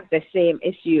 they have the same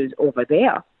issues over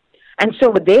there. And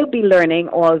so they'll be learning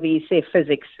all these, say,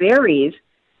 physics theories,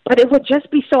 but it would just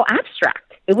be so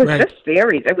abstract. It was just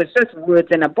theories. It was just words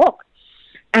in a book.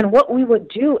 And what we would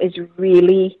do is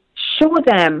really show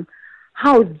them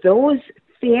how those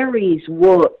theories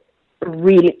were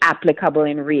really applicable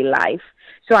in real life.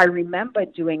 So I remember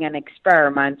doing an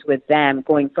experiment with them,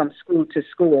 going from school to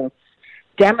school,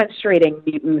 demonstrating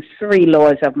Newton's 3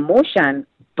 laws of motion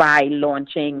by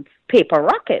launching paper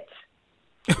rockets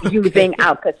using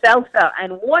Alka-Seltzer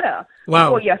and water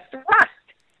for your thrust.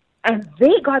 And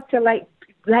they got to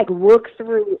work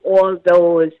through all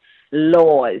those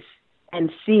laws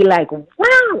and see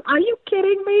wow, are you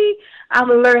kidding me? I'm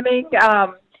learning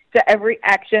to every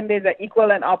action there's an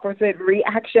equal and opposite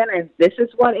reaction, and this is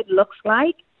what it looks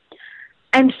like.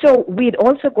 And so we'd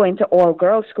also go into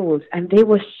all-girls schools, and they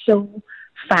were so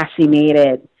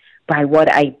fascinated by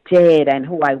what I did and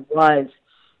who I was.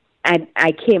 And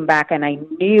I came back and I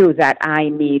knew that I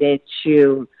needed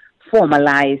to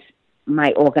formalize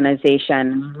my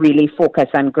organization, really focus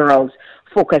on girls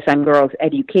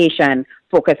education,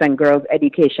 focus on girls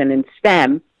education in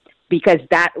STEM, because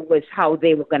that was how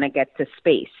they were going to get to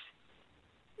space.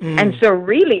 And so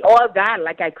really all that,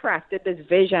 I crafted this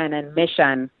vision and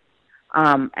mission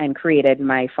and created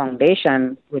my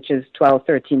foundation, which is 12,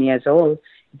 13 years old,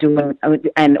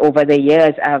 and over the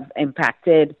years I've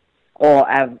impacted, or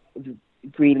I've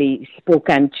really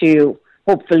spoken to,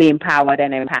 hopefully empowered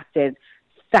and impacted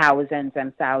thousands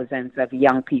and thousands of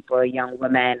young people, young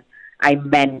women. I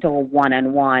mentor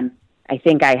one-on-one. I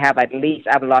think I have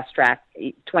I've lost track,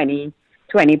 20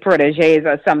 proteges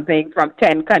or something from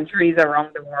 10 countries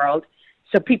around the world.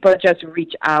 So people just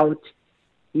reach out.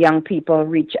 Young people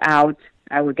reach out.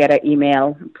 I would get an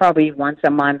email probably once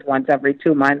a month, once every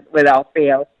 2 months without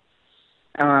fail.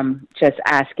 Just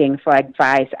asking for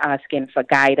advice, asking for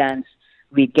guidance,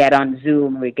 we get on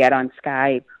Zoom, we get on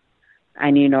Skype,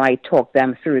 and, I talk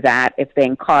them through that. If they're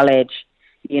in college,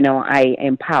 I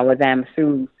empower them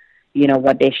through,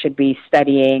 what they should be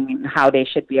studying and how they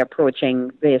should be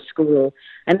approaching their school.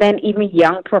 And then even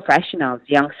young professionals,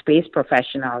 young space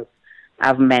professionals,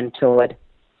 I've mentored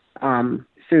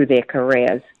through their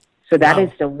careers. So that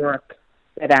is the work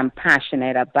that I'm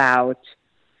passionate about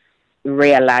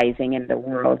realizing in the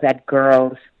world, that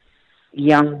girls,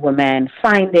 young women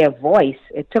find their voice.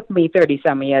 It took me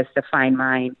 30-some years to find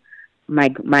mine.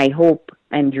 My hope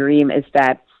and dream is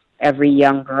that every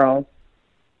young girl,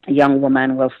 young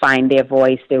woman will find their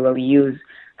voice. They will use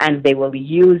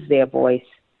their voice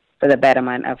for the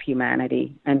betterment of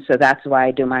humanity. And so that's why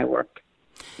I do my work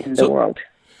in the world.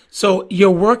 So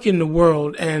your work in the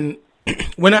world, and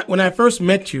when I first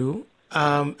met you,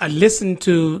 I listened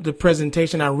to the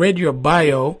presentation. I read your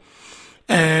bio,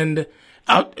 and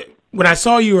when I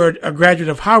saw you were a graduate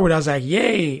of Howard, I was like,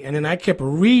 yay. And then I kept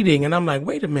reading, and I'm like,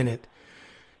 wait a minute.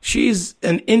 She's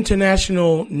an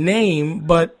international name,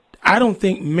 but I don't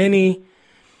think many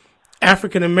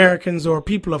African Americans or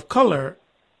people of color,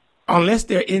 unless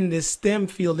they're in this STEM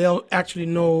field, they'll actually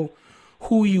know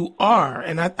who you are.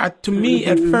 And to me,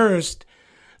 at first,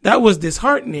 that was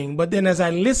disheartening. But then as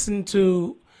I listened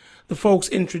to the folks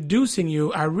introducing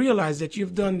you, I realized that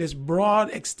you've done this broad,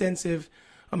 extensive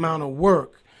amount of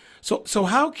work. So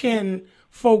how can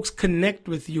folks connect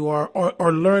with you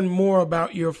or learn more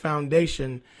about your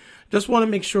foundation? Just want to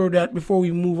make sure that before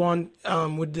we move on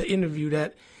with the interview,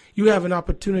 that you have an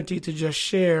opportunity to just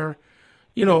share,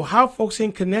 how folks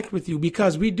can connect with you,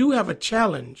 because we do have a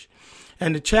challenge.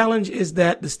 And the challenge is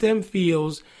that the STEM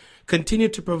fields continue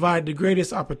to provide the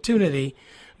greatest opportunity,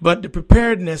 but the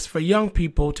preparedness for young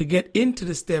people to get into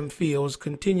the STEM fields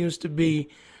continues to be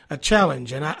a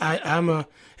challenge. And I'm a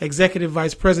executive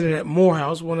vice president at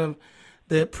Morehouse, one of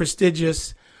the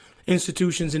prestigious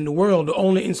institutions in the world, the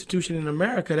only institution in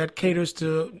America that caters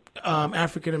to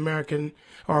African American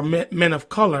or men of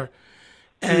color.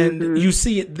 And you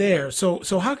see it there.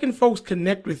 So how can folks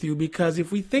connect with you? Because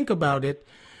if we think about it,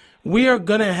 we are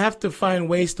going to have to find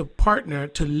ways to partner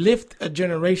to lift a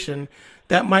generation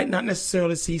that might not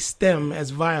necessarily see STEM as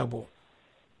viable.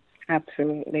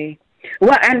 Absolutely.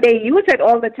 Well, and they use it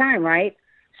all the time, right?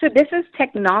 So this is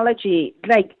technology.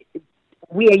 Like,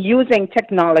 we are using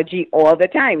technology all the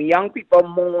time. Young people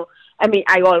more.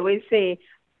 I always say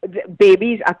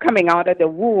babies are coming out of the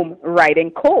womb writing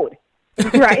code,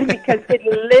 right? Because it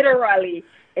literally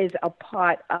is a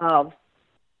part of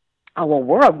our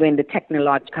world. We're in the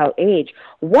technological age.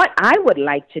 What I would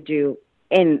like to do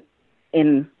in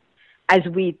as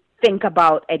we think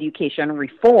about education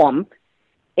reform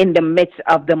in the midst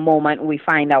of the moment we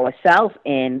find ourselves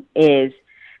in is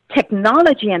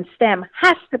technology, and STEM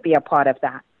has to be a part of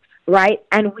that, right?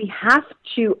 And we have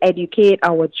to educate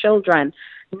our children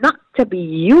not to be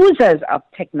users of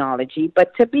technology,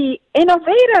 but to be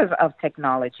innovators of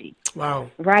technology.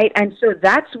 Wow. Right? And so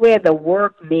that's where the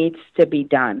work needs to be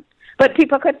done. But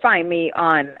people could find me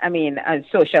on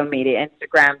social media,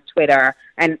 Instagram, Twitter,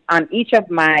 and on each of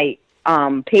my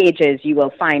pages, you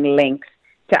will find links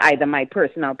to either my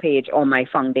personal page or my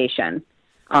foundation,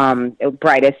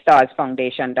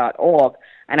 brighteststarsfoundation.org.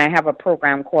 And I have a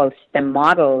program called STEM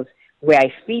Models where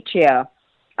I feature,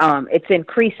 it's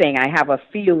increasing. I have a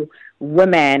few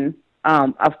women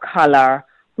of color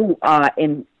who are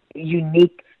in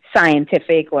unique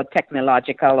scientific or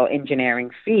technological or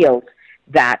engineering fields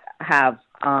that have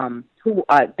who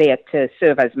are there to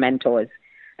serve as mentors.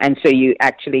 And so you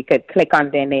actually could click on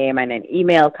their name and an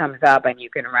email comes up and you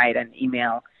can write an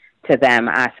email to them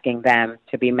asking them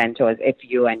to be mentors if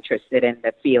you're interested in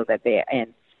the field that they're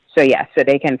in. So so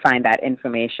they can find that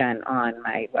information on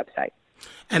my website.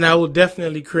 And I will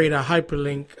definitely create a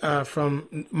hyperlink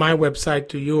from my website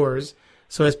to yours,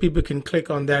 so as people can click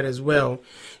on that as well.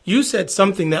 You said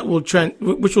something that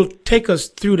which will take us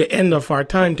through the end of our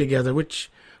time together, which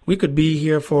we could be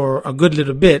here for a good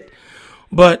little bit.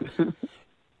 But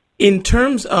in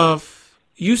terms of,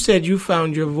 you said you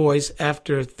found your voice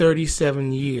after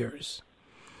 37 years.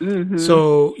 Mm-hmm.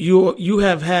 So you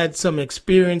have had some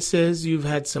experiences, you've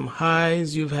had some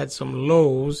highs, you've had some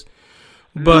lows,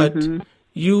 but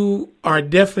you are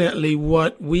definitely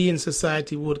what we in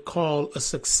society would call a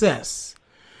success.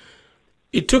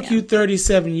 It took you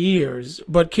 37 years,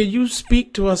 but can you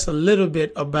speak to us a little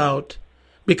bit about,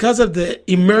 because of the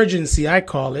emergency, I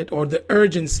call it, or the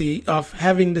urgency of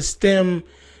having the STEM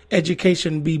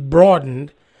education be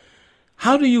broadened,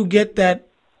 how do you get that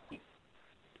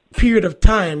period of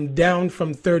time down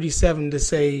from 37 to,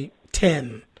 say,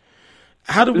 10?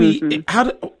 How do we,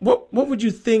 what would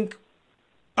you think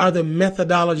are the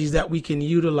methodologies that we can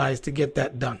utilize to get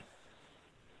that done?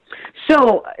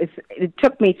 So it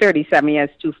took me 37 years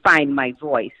to find my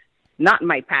voice, not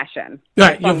my passion.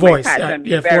 Right, your voice.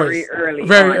 Your very voice. early.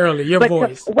 Very on. early, your but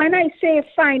voice. When I say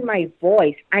find my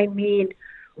voice, I mean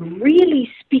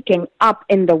really speaking up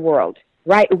in the world,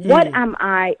 right? What am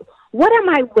I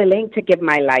willing to give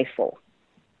my life for?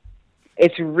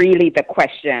 It's really the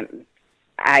question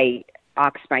I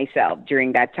asked myself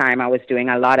during that time. I was doing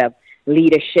a lot of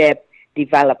leadership,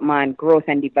 development, growth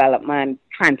and development,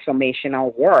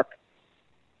 transformational work.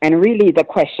 And really the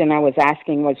question I was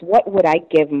asking was, what would I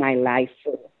give my life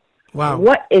for? Wow.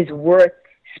 What is worth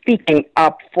speaking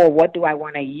up for? What do I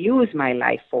want to use my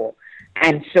life for?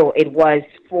 And so it was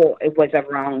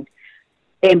around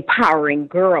empowering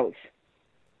girls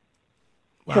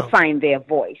to find their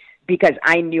voice, because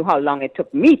I knew how long it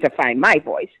took me to find my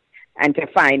voice and to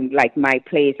find like my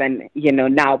place. And, you know,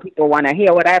 now people want to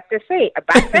hear what I have to say.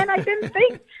 Back then I didn't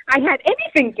think I had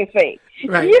anything to say,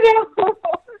 right. You know?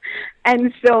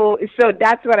 And so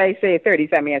that's what I say,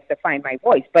 37 years to find my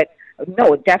voice. But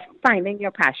no, finding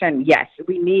your passion, yes,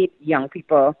 we need young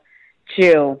people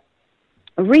to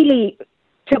really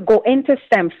to go into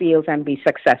STEM fields and be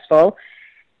successful.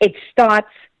 It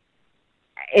starts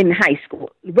in high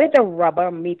school. Where the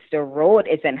rubber meets the road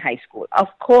is in high school. Of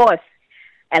course,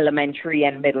 elementary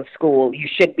and middle school, you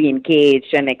should be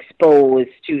engaged and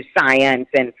exposed to science,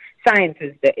 and science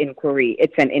is the inquiry.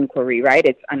 It's an inquiry, right?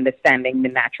 It's understanding the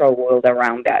natural world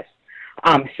around us.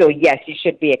 So yes, you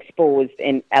should be exposed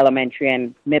in elementary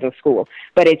and middle school,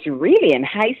 but it's really in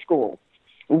high school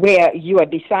where you are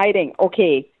deciding,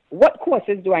 okay, what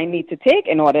courses do I need to take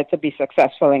in order to be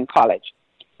successful in college?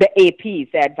 The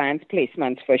APs, the advanced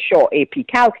placements for sure, AP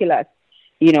calculus,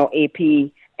 you know,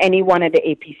 AP, any one of the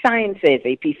AP sciences,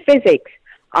 AP physics,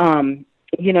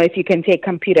 you know, if you can take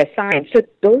computer science. So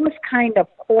those kind of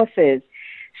courses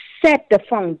set the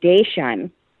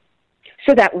foundation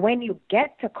so that when you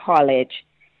get to college,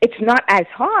 it's not as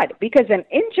hard, because an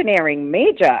engineering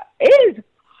major is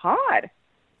hard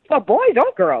for boys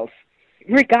or girls,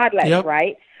 regardless, yep.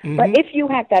 Right? Mm-hmm. But if you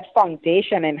have that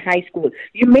foundation in high school,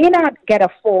 you may not get a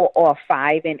 4 or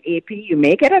 5 in AP. You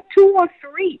may get a 2 or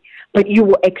 3, but you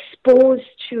were exposed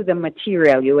to the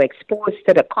material. You were exposed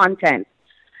to the content.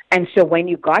 And so when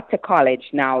you got to college,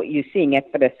 now you're seeing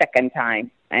it for the second time,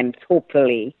 and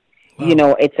hopefully, you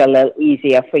know, it's a little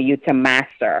easier for you to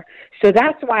master. So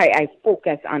that's why I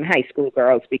focus on high school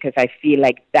girls, because I feel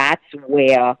like that's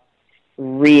where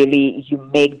really you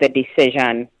make the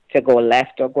decision to go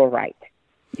left or go right.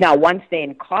 Now, once they're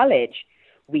in college,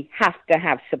 we have to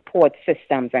have support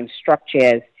systems and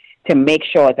structures to make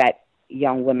sure that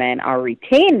young women are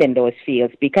retained in those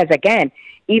fields. Because, again,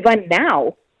 even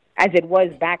now, as it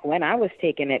was back when I was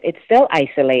taking it, it's still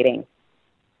isolating.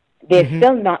 There's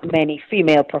still not many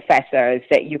female professors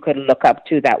that you could look up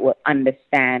to that will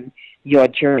understand your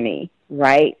journey,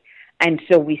 right? And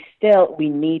so we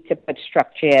need to put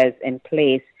structures in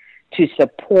place to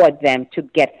support them to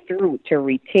get through, to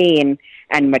retain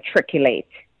and matriculate,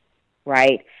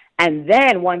 right? And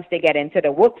then once they get into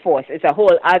the workforce, it's a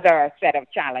whole other set of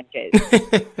challenges.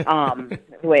 It's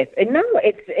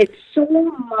so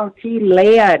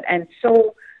multi-layered and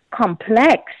so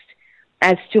complex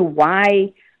as to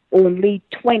why only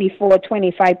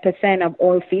 24-25% of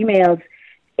all females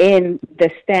in the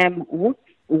STEM,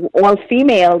 all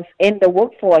females in the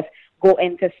workforce go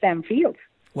into STEM fields.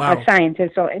 Wow. As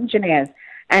scientists or engineers,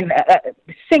 and a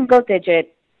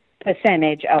single-digit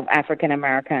percentage of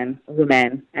African-American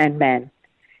women and men.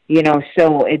 You know,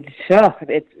 so it's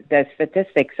the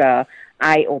statistics are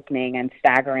eye-opening and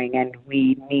staggering, and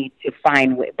we need to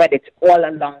find ways. But it's all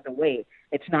along the way.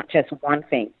 It's not just one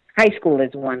thing. High school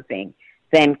is one thing.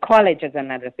 Then college is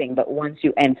another thing. But once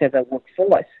you enter the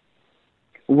workforce,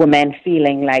 women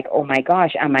feeling like, oh, my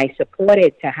gosh, am I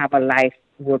supported to have a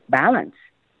life-work balance?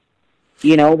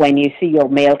 You know, when you see your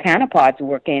male counterparts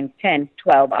working 10,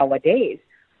 12-hour days.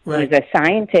 Right. As a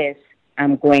scientist,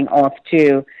 I'm going off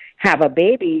to have a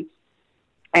baby,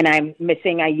 and I'm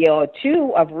missing a year or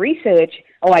 2 of research,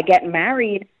 or I get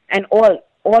married, and all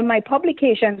my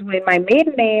publications with my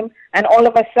maiden name, and all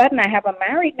of a sudden I have a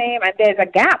married name, and there's a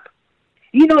gap.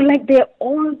 You know, like there are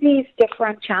all these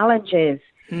different challenges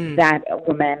that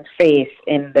women face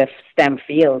in the STEM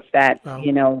fields that,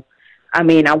 you know, I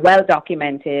mean, are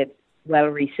well-documented,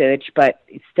 well-researched, but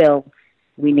still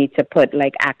we need to put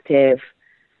like active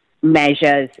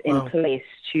measures in place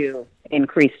to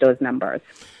increase those numbers.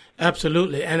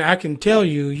 Absolutely. And I can tell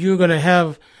you, you're going to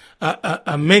have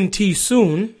a mentee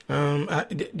soon.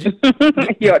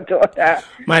 Your daughter.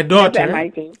 My daughter.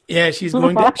 MIT. Yeah, she's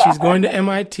going to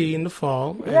MIT in the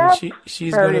fall, and Yep.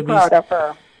 she's Very going to proud of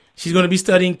her. she's going to be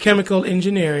studying chemical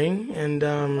engineering, and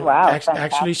Wow,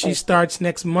 actually she fantastic. starts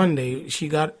next Monday. She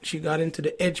got into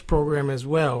the Edge program as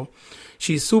well.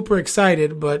 She's super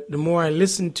excited, but the more I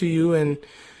listen to you and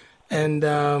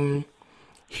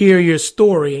hear your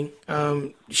story,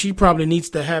 she probably needs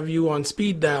to have you on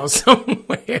speed dial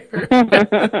somewhere. There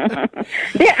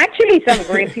are actually some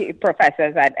great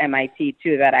professors at MIT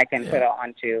too that I can put her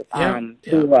on to,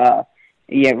 who are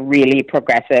really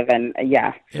progressive, and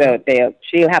so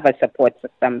she'll have a support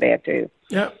system there too.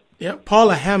 Yeah.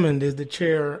 Paula Hammond is the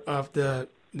chair of the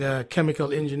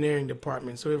chemical engineering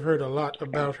department, so we've heard a lot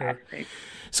about her.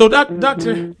 So,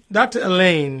 Dr.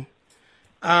 Alleyne,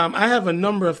 I have a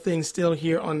number of things still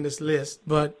here on this list,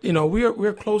 but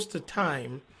we're close to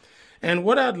time, and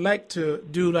what I'd like to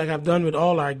do, like I've done with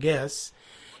all our guests,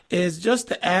 is just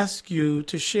to ask you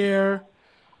to share.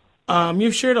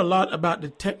 You've shared a lot about the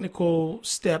technical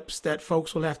steps that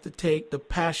folks will have to take, the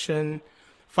passion,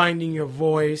 finding your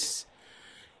voice.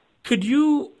 Could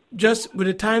you just, with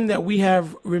the time that we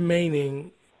have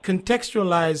remaining,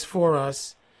 contextualize for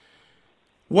us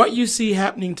what you see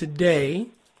happening today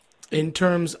in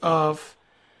terms of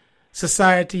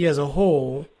society as a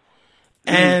whole,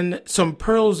 and some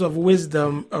pearls of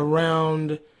wisdom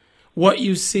around what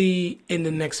you see in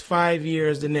the next 5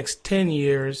 years, the next 10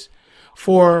 years,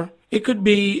 for it could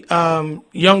be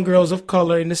young girls of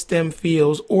color in the STEM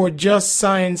fields or just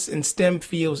science and STEM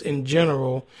fields in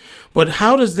general. But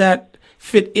how does that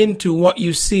fit into what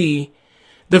you see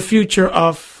the future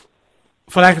of,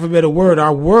 for lack of a better word,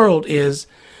 our world is,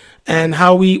 and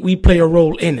how we play a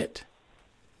role in it?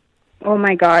 Oh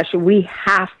my gosh, we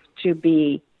have to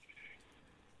be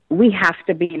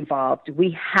involved.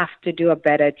 We have to do a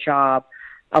better job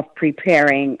of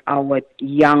preparing our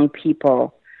young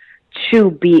people to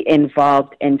be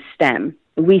involved in STEM.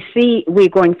 We're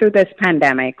going through this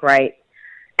pandemic, right?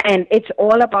 And it's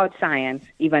all about science,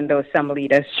 even though some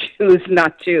leaders choose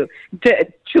not to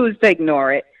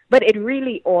ignore it. But it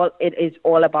is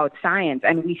all about science.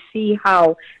 And we see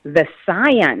how the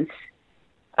science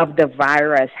of the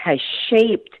virus has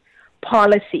shaped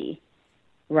policy,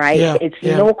 right? It's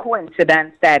no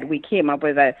coincidence that we came up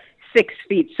with a 6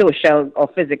 feet social or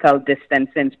physical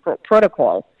distancing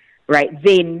protocol, right?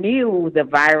 They knew the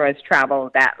virus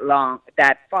traveled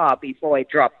that far before it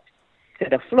dropped to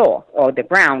the floor or the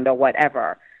ground or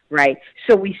whatever, right?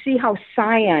 So we see how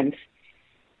science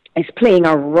is playing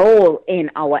a role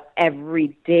in our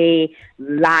everyday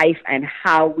life and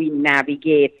how we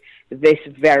navigate this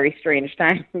very strange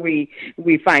time we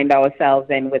find ourselves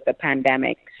in with the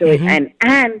pandemic. So and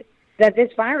that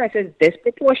this virus is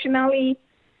disproportionately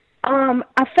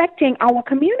affecting our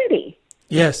community.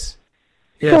 Yes.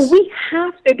 So we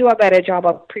have to do a better job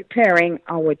of preparing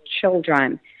our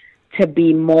children to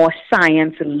be more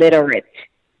science literate,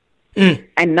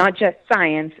 and not just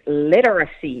science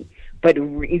literacy, but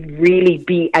really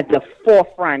be at the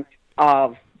forefront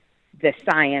of the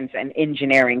science and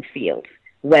engineering field,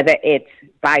 whether it's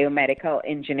biomedical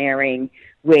engineering,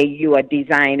 where you are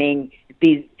designing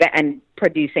these and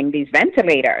producing these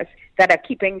ventilators that are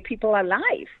keeping people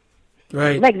alive.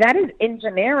 Right. Like that is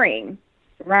engineering,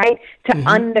 right? To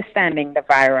understanding the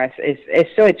virus is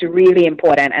so it's really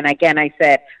important. And again, I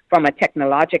said from a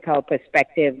technological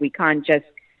perspective, we can't just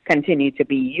continue to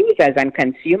be users and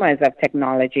consumers of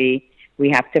technology. We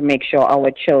have to make sure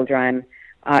our children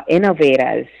are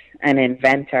innovators and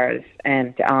inventors,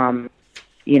 and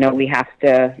you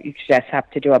just have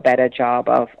to do a better job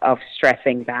of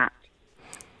stressing that.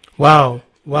 Wow.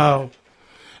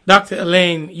 Dr.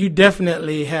 Alleyne, you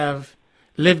definitely have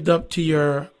lived up to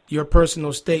your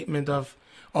personal statement of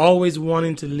always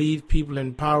wanting to leave people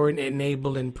empowered,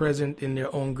 enabled, and present in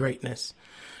their own greatness.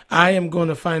 I am going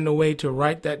to find a way to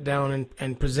write that down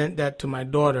and present that to my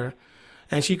daughter,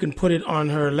 and she can put it on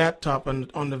her laptop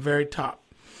on the very top.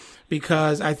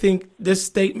 Because I think this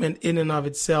statement in and of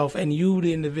itself, and you,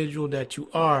 the individual that you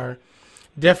are,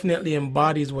 definitely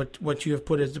embodies what you have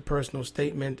put as the personal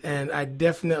statement. And I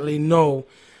definitely know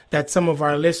that some of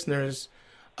our listeners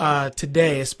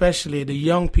today, especially the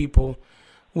young people,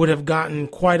 would have gotten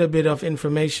quite a bit of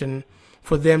information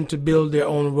for them to build their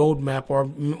own roadmap or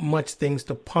much things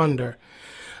to ponder.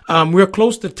 We're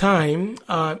close to time.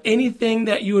 Anything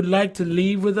that you would like to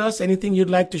leave with us? Anything you'd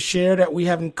like to share that we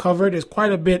haven't covered? There's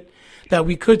quite a bit that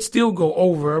we could still go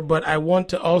over, but I want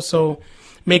to also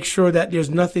make sure that there's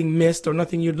nothing missed or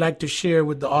nothing you'd like to share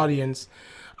with the audience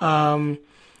in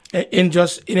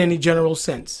any general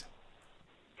sense.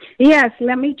 Yes,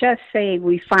 let me just say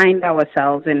we find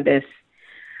ourselves in this,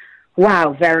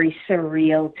 wow, very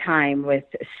surreal time with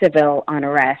civil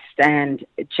unrest and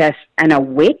just an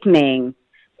awakening,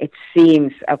 it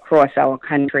seems, across our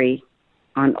country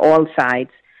on all sides.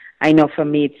 I know for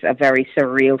me it's a very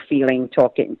surreal feeling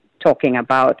talking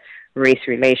about race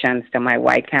relations to my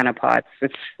white counterparts.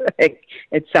 It's like,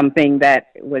 it's something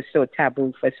that was so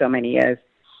taboo for so many years.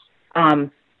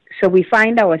 So we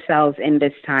find ourselves in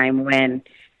this time when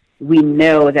we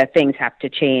know that things have to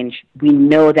change. We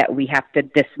know that we have to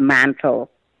dismantle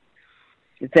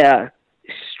the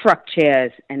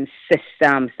structures and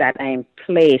systems that are in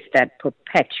place that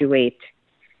perpetuate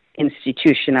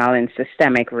institutional and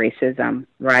systemic racism,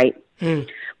 right?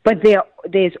 But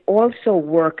there's also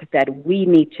work that we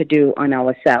need to do on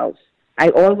ourselves. I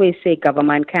always say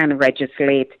government can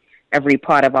legislate every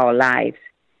part of our lives.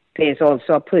 There's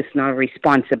also a personal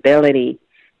responsibility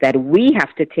that we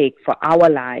have to take for our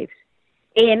lives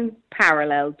in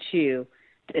parallel to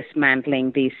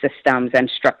dismantling these systems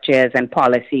and structures and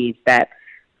policies that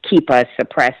keep us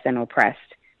suppressed and oppressed.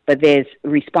 But there's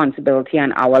responsibility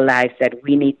on our lives that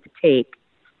we need to take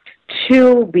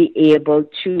to be able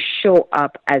to show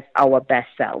up as our best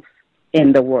self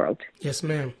in the world. Yes,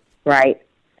 ma'am. Right?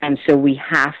 And so we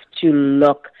have to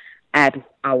look at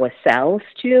ourselves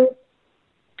too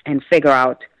and figure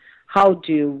out how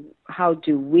do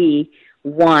we,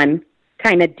 one,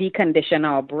 kind of decondition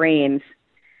our brains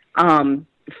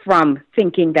from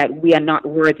thinking that we are not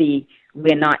worthy,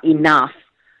 we're not enough,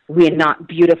 we're not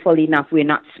beautiful enough, we're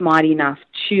not smart enough,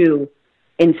 to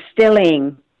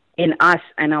instilling in us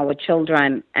and our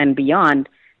children and beyond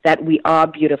that we are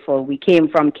beautiful, we came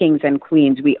from kings and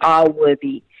queens, we are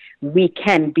worthy, we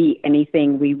can be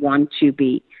anything we want to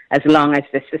be as long as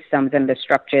the systems and the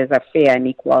structures are fair and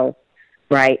equal,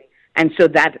 right? And so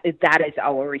that is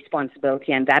our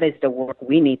responsibility, and that is the work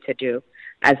we need to do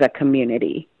as a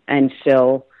community. And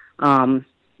so, I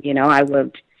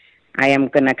am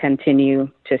going to continue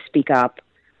to speak up,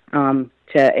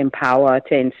 to empower,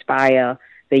 to inspire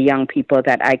the young people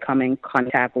that I come in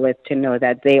contact with to know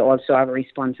that they also have a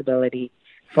responsibility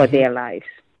for their lives.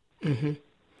 Mm-hmm.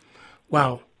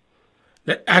 Wow.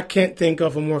 I can't think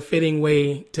of a more fitting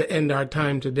way to end our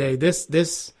time today.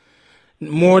 This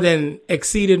more than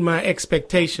exceeded my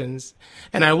expectations.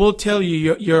 And I will tell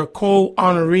you, your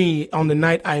co-honoree on the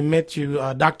night I met you,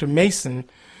 Dr. Mason,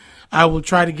 I will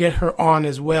try to get her on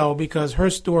as well, because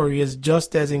her story is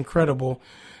just as incredible.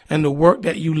 And the work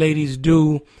that you ladies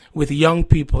do with young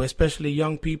people, especially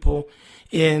young people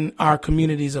in our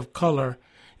communities of color,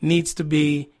 needs to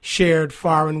be shared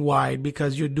far and wide,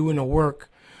 because you're doing a work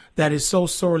that is so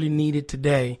sorely needed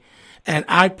today. And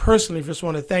I personally just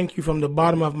want to thank you from the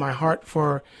bottom of my heart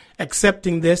for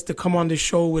accepting this to come on the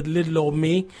show with little old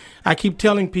me. I keep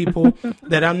telling people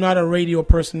that I'm not a radio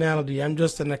personality. I'm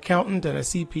just an accountant and a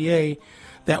CPA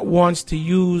that wants to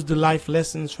use the life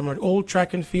lessons from an old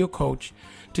track and field coach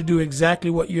to do exactly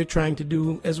what you're trying to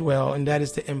do as well, and that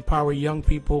is to empower young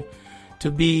people to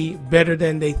be better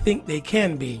than they think they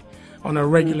can be on a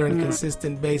regular and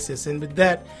consistent basis. And with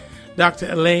that, Dr.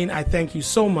 Alleyne, I thank you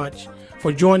so much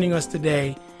for joining us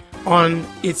today on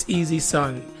It's Easy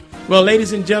Son. Well,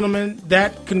 ladies and gentlemen,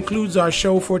 that concludes our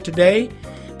show for today.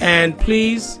 And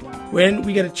please, when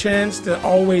we get a chance to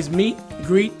always meet,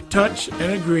 greet, touch,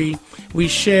 and agree, we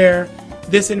share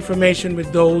this information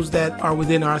with those that are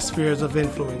within our spheres of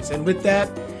influence. And with that,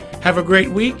 have a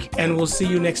great week, and we'll see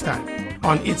you next time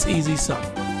on It's Easy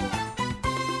Son.